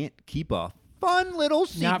can't keep a fun little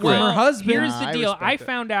secret. Not from her husband. Here's Nah, the I deal. respect I it.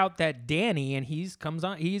 found out that Danny, and he's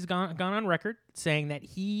gone on record saying that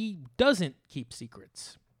he doesn't keep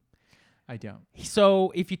secrets. I don't.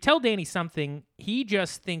 So if you tell Danny something, he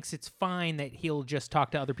just thinks it's fine that he'll just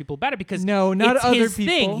talk to other people about it because No, not it's other his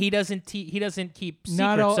people. thing. He doesn't keep secrets.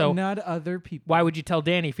 Not so not other people. why would you tell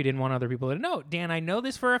Danny if you didn't want other people to know? Dan, I know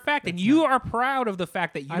this for a fact, and you are proud of the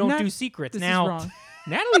fact that you I'm don't not- do secrets. this is Now, wrong.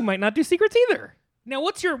 Natalie might not do secrets either. Now,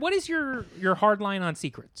 what is your hard line on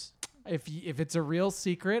secrets? If it's a real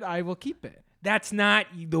secret, I will keep it. That's not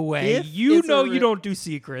the way. If You it's a know re- you don't do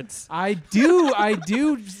secrets. I do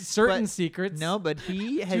certain But secrets. No, but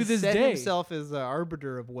he has this set day. himself as the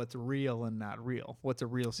arbiter of what's real and not real. What's a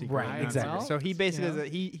real secret? Right, and not exactly. secret. So he basically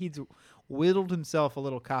You know. he's whittled himself a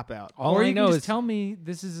little cop out. All or I you know can is just tell me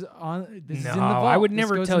this is on. This is no. in the vault. I would This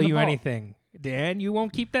never goes tell in the you vault. anything, Dan. You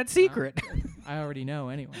won't keep that secret. I already know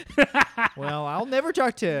anyway. Well, I'll never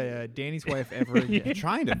talk to Danny's wife ever again. I'm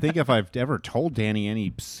trying to think if I've ever told Danny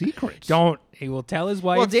any secrets. Don't. He will tell his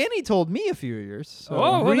wife. Well, Danny told me a few years. So.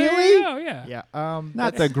 Oh, well, there Really? you go, yeah. Yeah.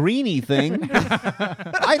 Not the greenie thing.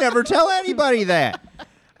 I never tell anybody that.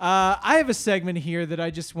 I have a segment here that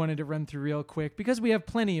I just wanted to run through real quick because we have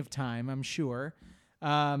plenty of time, I'm sure.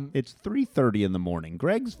 It's 3:30 in the morning.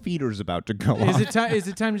 Greg's feeder's about to go Is off. it time? Is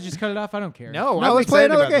it time to just cut it off? I don't care. No, No, I'm let's play excited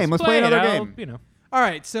another about this. game. Let's play another I'll, game. You know. All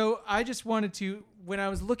right, so I just wanted to, when I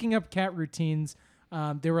was looking up cat routines,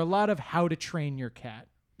 there were a lot of how to train your cat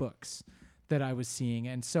books that I was seeing.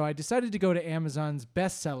 And so I decided to go to Amazon's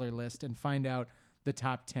bestseller list and find out the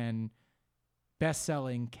top 10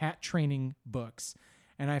 best-selling cat training books.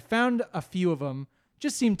 And I found a few of them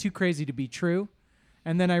just seemed too crazy to be true.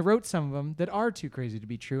 And then I wrote some of them that are too crazy to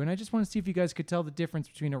be true. And I just want to see if you guys could tell the difference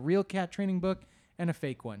between a real cat training book and a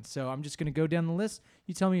fake one. So I'm just going to go down the list.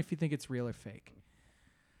 You tell me if you think it's real or fake.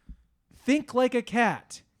 Think like a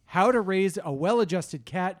cat. How to raise a well-adjusted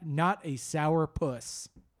cat, not a sour puss.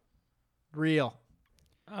 Real.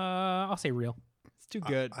 I'll say real. It's too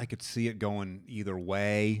good. I could see it going either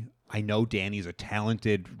way. I know Danny's a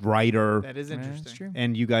talented writer. That is interesting. That's true.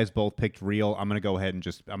 And you guys both picked real. I'm gonna go ahead and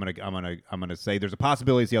just I'm gonna say there's a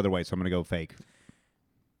possibility it's the other way, so I'm gonna go fake.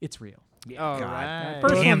 It's real. All right.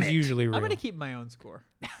 First Damn one's it. usually real. I'm gonna keep my own score.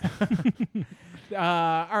 All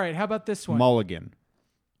right, how about this one? Mulligan.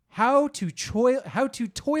 How to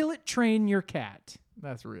toilet train your cat.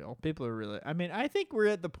 That's real. People are really. I mean, I think we're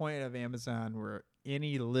at the point of Amazon where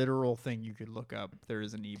any literal thing you could look up, there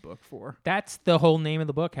is an ebook for. That's the whole name of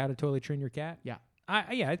the book, How to Toilet Train Your Cat? Yeah.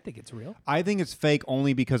 I think it's real. I think it's fake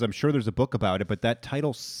only because I'm sure there's a book about it, but that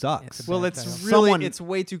title sucks. It's a Well, bad it's title. really Someone- it's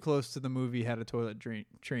way too close to the movie How to Toilet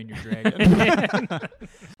Train Your Dragon.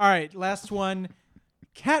 All right, last one.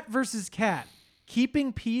 Cat versus cat.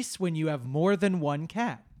 Keeping peace when you have more than one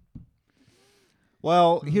cat.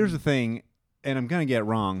 Well, here's the thing, and I'm gonna get it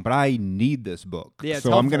wrong, but I need this book, Yeah, it's so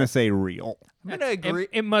I'm helpful. gonna say real. I'm gonna agree.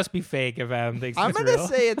 It must be fake if Adam thinks I'm it's gonna real.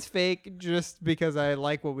 say it's fake just because I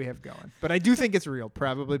like what we have going, but I do think it's real,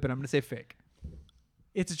 probably. But I'm gonna say fake.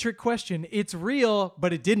 It's a trick question. It's real,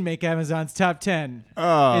 but it didn't make Amazon's top 10.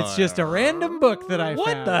 Oh, It's just a random book that I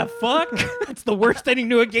What found. the fuck? That's the worst ending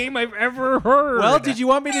to a game I've ever heard. Well, did you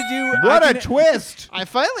want me to do... what I a can- twist! I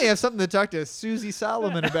finally have something to talk to Susie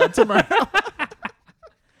Solomon about tomorrow.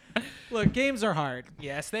 Look, games are hard.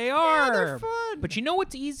 Yes, they are. they're fun. But you know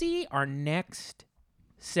what's easy? Our next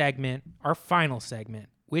segment, our final segment,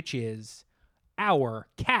 which is our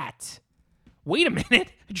cat. Wait a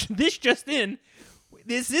minute. This just in.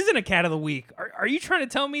 This isn't a cat of the week. Are you trying to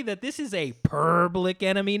tell me that this is a public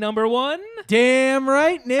enemy number one? Damn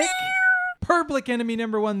right, Nick. Public enemy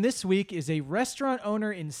number one this week is a restaurant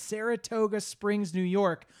owner in Saratoga Springs, New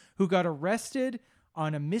York, who got arrested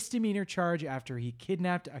on a misdemeanor charge after he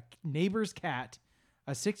kidnapped a neighbor's cat,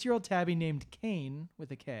 a 6-year-old tabby named Kane, with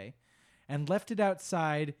a K, and left it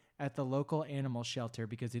outside at the local animal shelter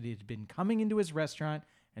because it had been coming into his restaurant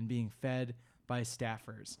and being fed by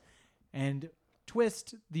staffers. And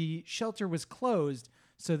twist, the shelter was closed,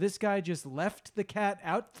 so this guy just left the cat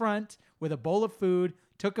out front with a bowl of food,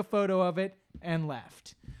 took a photo of it, and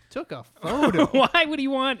left. Took a photo. Why would he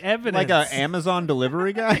want evidence? Like a Amazon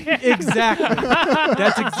delivery guy. Exactly.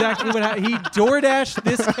 That's exactly what happened. He DoorDashed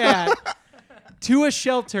this cat to a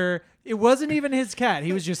shelter. It wasn't even his cat.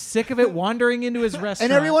 He was just sick of it wandering into his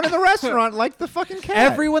restaurant. And everyone in the restaurant liked the fucking cat.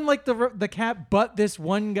 Everyone liked the cat but this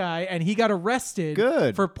one guy, and he got arrested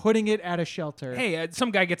Good. for putting it at a shelter. Hey, some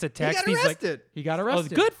guy gets a He text. got He's like, arrested. He got "Oh,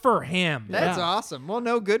 arrested. good for him." That's Yeah. awesome. Well,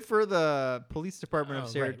 no, good for the police department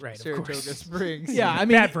of Oh, right, of Saratoga course. Springs. Yeah, I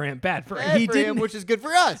mean, bad for him. Bad for Bad him. for him, which is good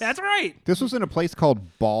for us. That's right. This was in a place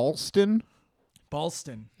called Ballston.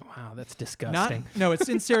 Ballston. Wow, that's disgusting. No, it's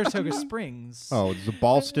in Saratoga Springs. Oh, it's the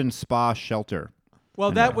Ballston Spa Shelter.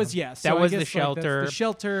 Well, that was yes. That was the shelter. The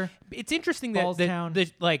shelter. It's interesting that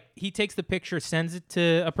Ballstown. like he takes the picture, sends it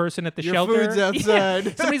to a person at the Your shelter. food's outside.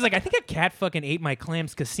 Yeah. Somebody's like, I think a cat fucking ate my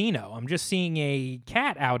Clams Casino. I'm just seeing a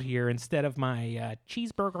cat out here instead of my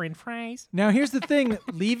cheeseburger and fries. Now here's the thing: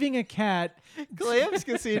 leaving a cat. Clams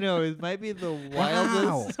Casino might be the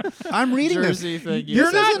wildest I'm reading Jersey this. thing.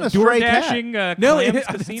 You're not a stray cat. Dashing No, Clams that's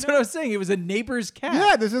Casino. what I was saying. It was a neighbor's cat.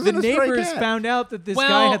 Yeah, this isn't the a stray neighbors cat. found out that this Well,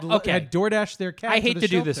 guy had okay. had DoorDashed their cat. I hate to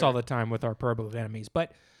do this shelter. all the time with our purple of enemies,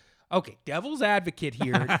 but okay, devil's advocate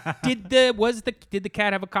here. Did the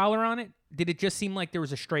cat have a collar on it? Did it just seem like there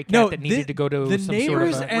was a stray cat that needed to go to the some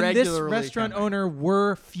neighbors sort of a... and this regularly restaurant coming. owner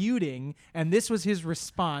were feuding, and this was his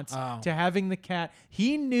response Oh. to having the cat.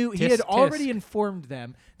 He knew he Tisk, had already tisk. informed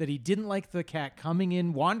them that he didn't like the cat coming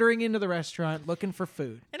in, wandering into the restaurant looking for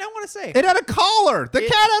food. And I want to say, It had a collar. The cat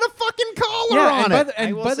had a fucking collar on and it.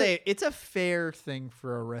 I will by the- say, it's a fair thing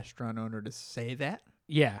for a restaurant owner to say that.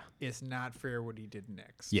 Yeah. It's not fair what he did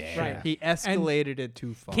next. Yeah. Right. He escalated it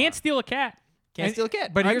too far. Can't steal a cat. Can't steal a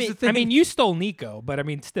cat. But I here's mean, the thing. I mean, you stole Nico, but I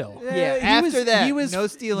mean, still. Yeah, he after was, that, he was, no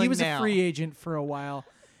stealing He was now. a free agent for a while.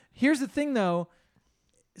 Here's the thing, though: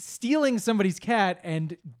 stealing somebody's cat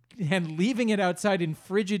and leaving it outside in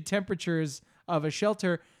frigid temperatures of a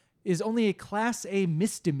shelter is only a Class A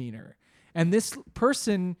misdemeanor. And this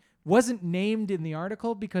person wasn't named in the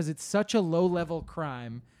article because it's such a low-level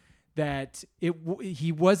crime that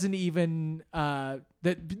he wasn't even that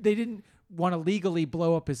they didn't want to legally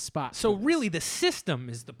blow up his spot. So for this. really, the system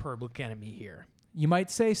is the public enemy here. You might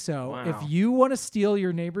say so. Wow. If you want to steal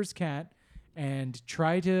your neighbor's cat and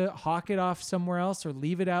try to hawk it off somewhere else or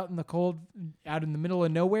leave it out in the cold, out in the middle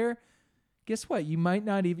of nowhere, guess what? You might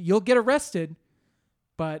not even. You'll get arrested,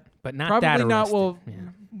 but But not probably that not. arrested. Will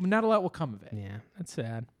Yeah. not a lot will come of it. Yeah, that's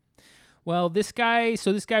sad. Well, this guy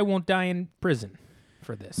won't die in prison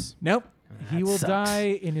for this. Nope. He that will sucks. die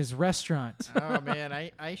in his restaurant. Oh man,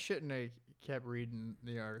 I shouldn't have kept reading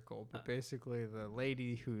the article, but basically the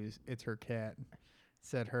lady it's her cat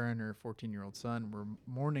said her and her 14-year-old son were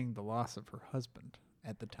mourning the loss of her husband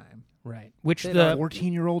at the time. Right. Which They the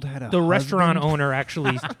 14-year-old had a the restaurant husband? owner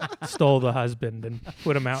actually stole the husband and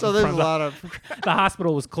put him out. So in there's a front of lot of the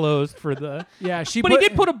hospital was closed for the. Yeah, But he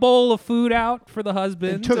did put a bowl of food out for the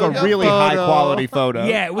husband. Took Took a a really photo. high-quality photo.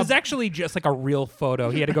 Yeah, it was actually just like a real photo.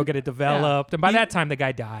 He had to go get it developed, and by that time the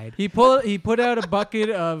guy died. He put out a bucket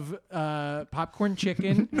of popcorn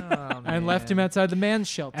chicken and left him outside the man's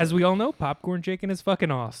shelter. As we all know, popcorn chicken is fucking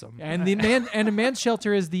awesome. and a man's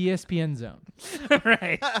shelter is the ESPN zone.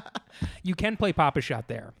 Right. You can play Papa Shot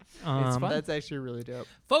there. That's actually really dope.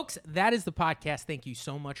 Folks, that is the podcast. Thank you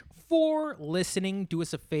so much for listening. Do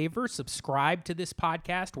us a favor, subscribe to this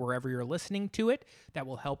podcast wherever you're listening to it. That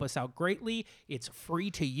will help us out greatly. It's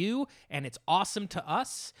free to you, and it's awesome to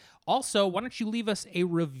us. Also, why don't you leave us a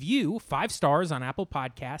review, 5 stars on Apple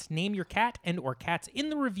Podcasts. Name your cat and or cats in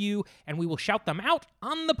the review, and we will shout them out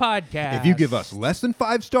on the podcast. If you give us less than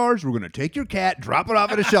 5 stars, we're going to take your cat, drop it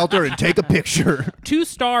off at a shelter, and take a picture. 2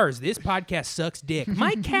 stars, this podcast sucks dick.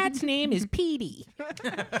 My cat's name is Petey.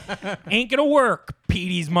 Ain't gonna work,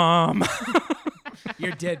 Petey's mom.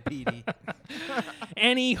 You're dead, Petey.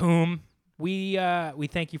 Anywhom, we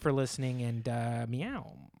thank you for listening and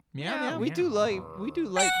meow. Yeah, we do like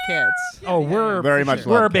cats. Oh, we're Very much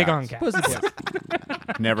we're love big cats. on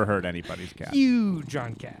cats. Never hurt anybody's cat. Huge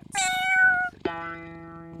on cats.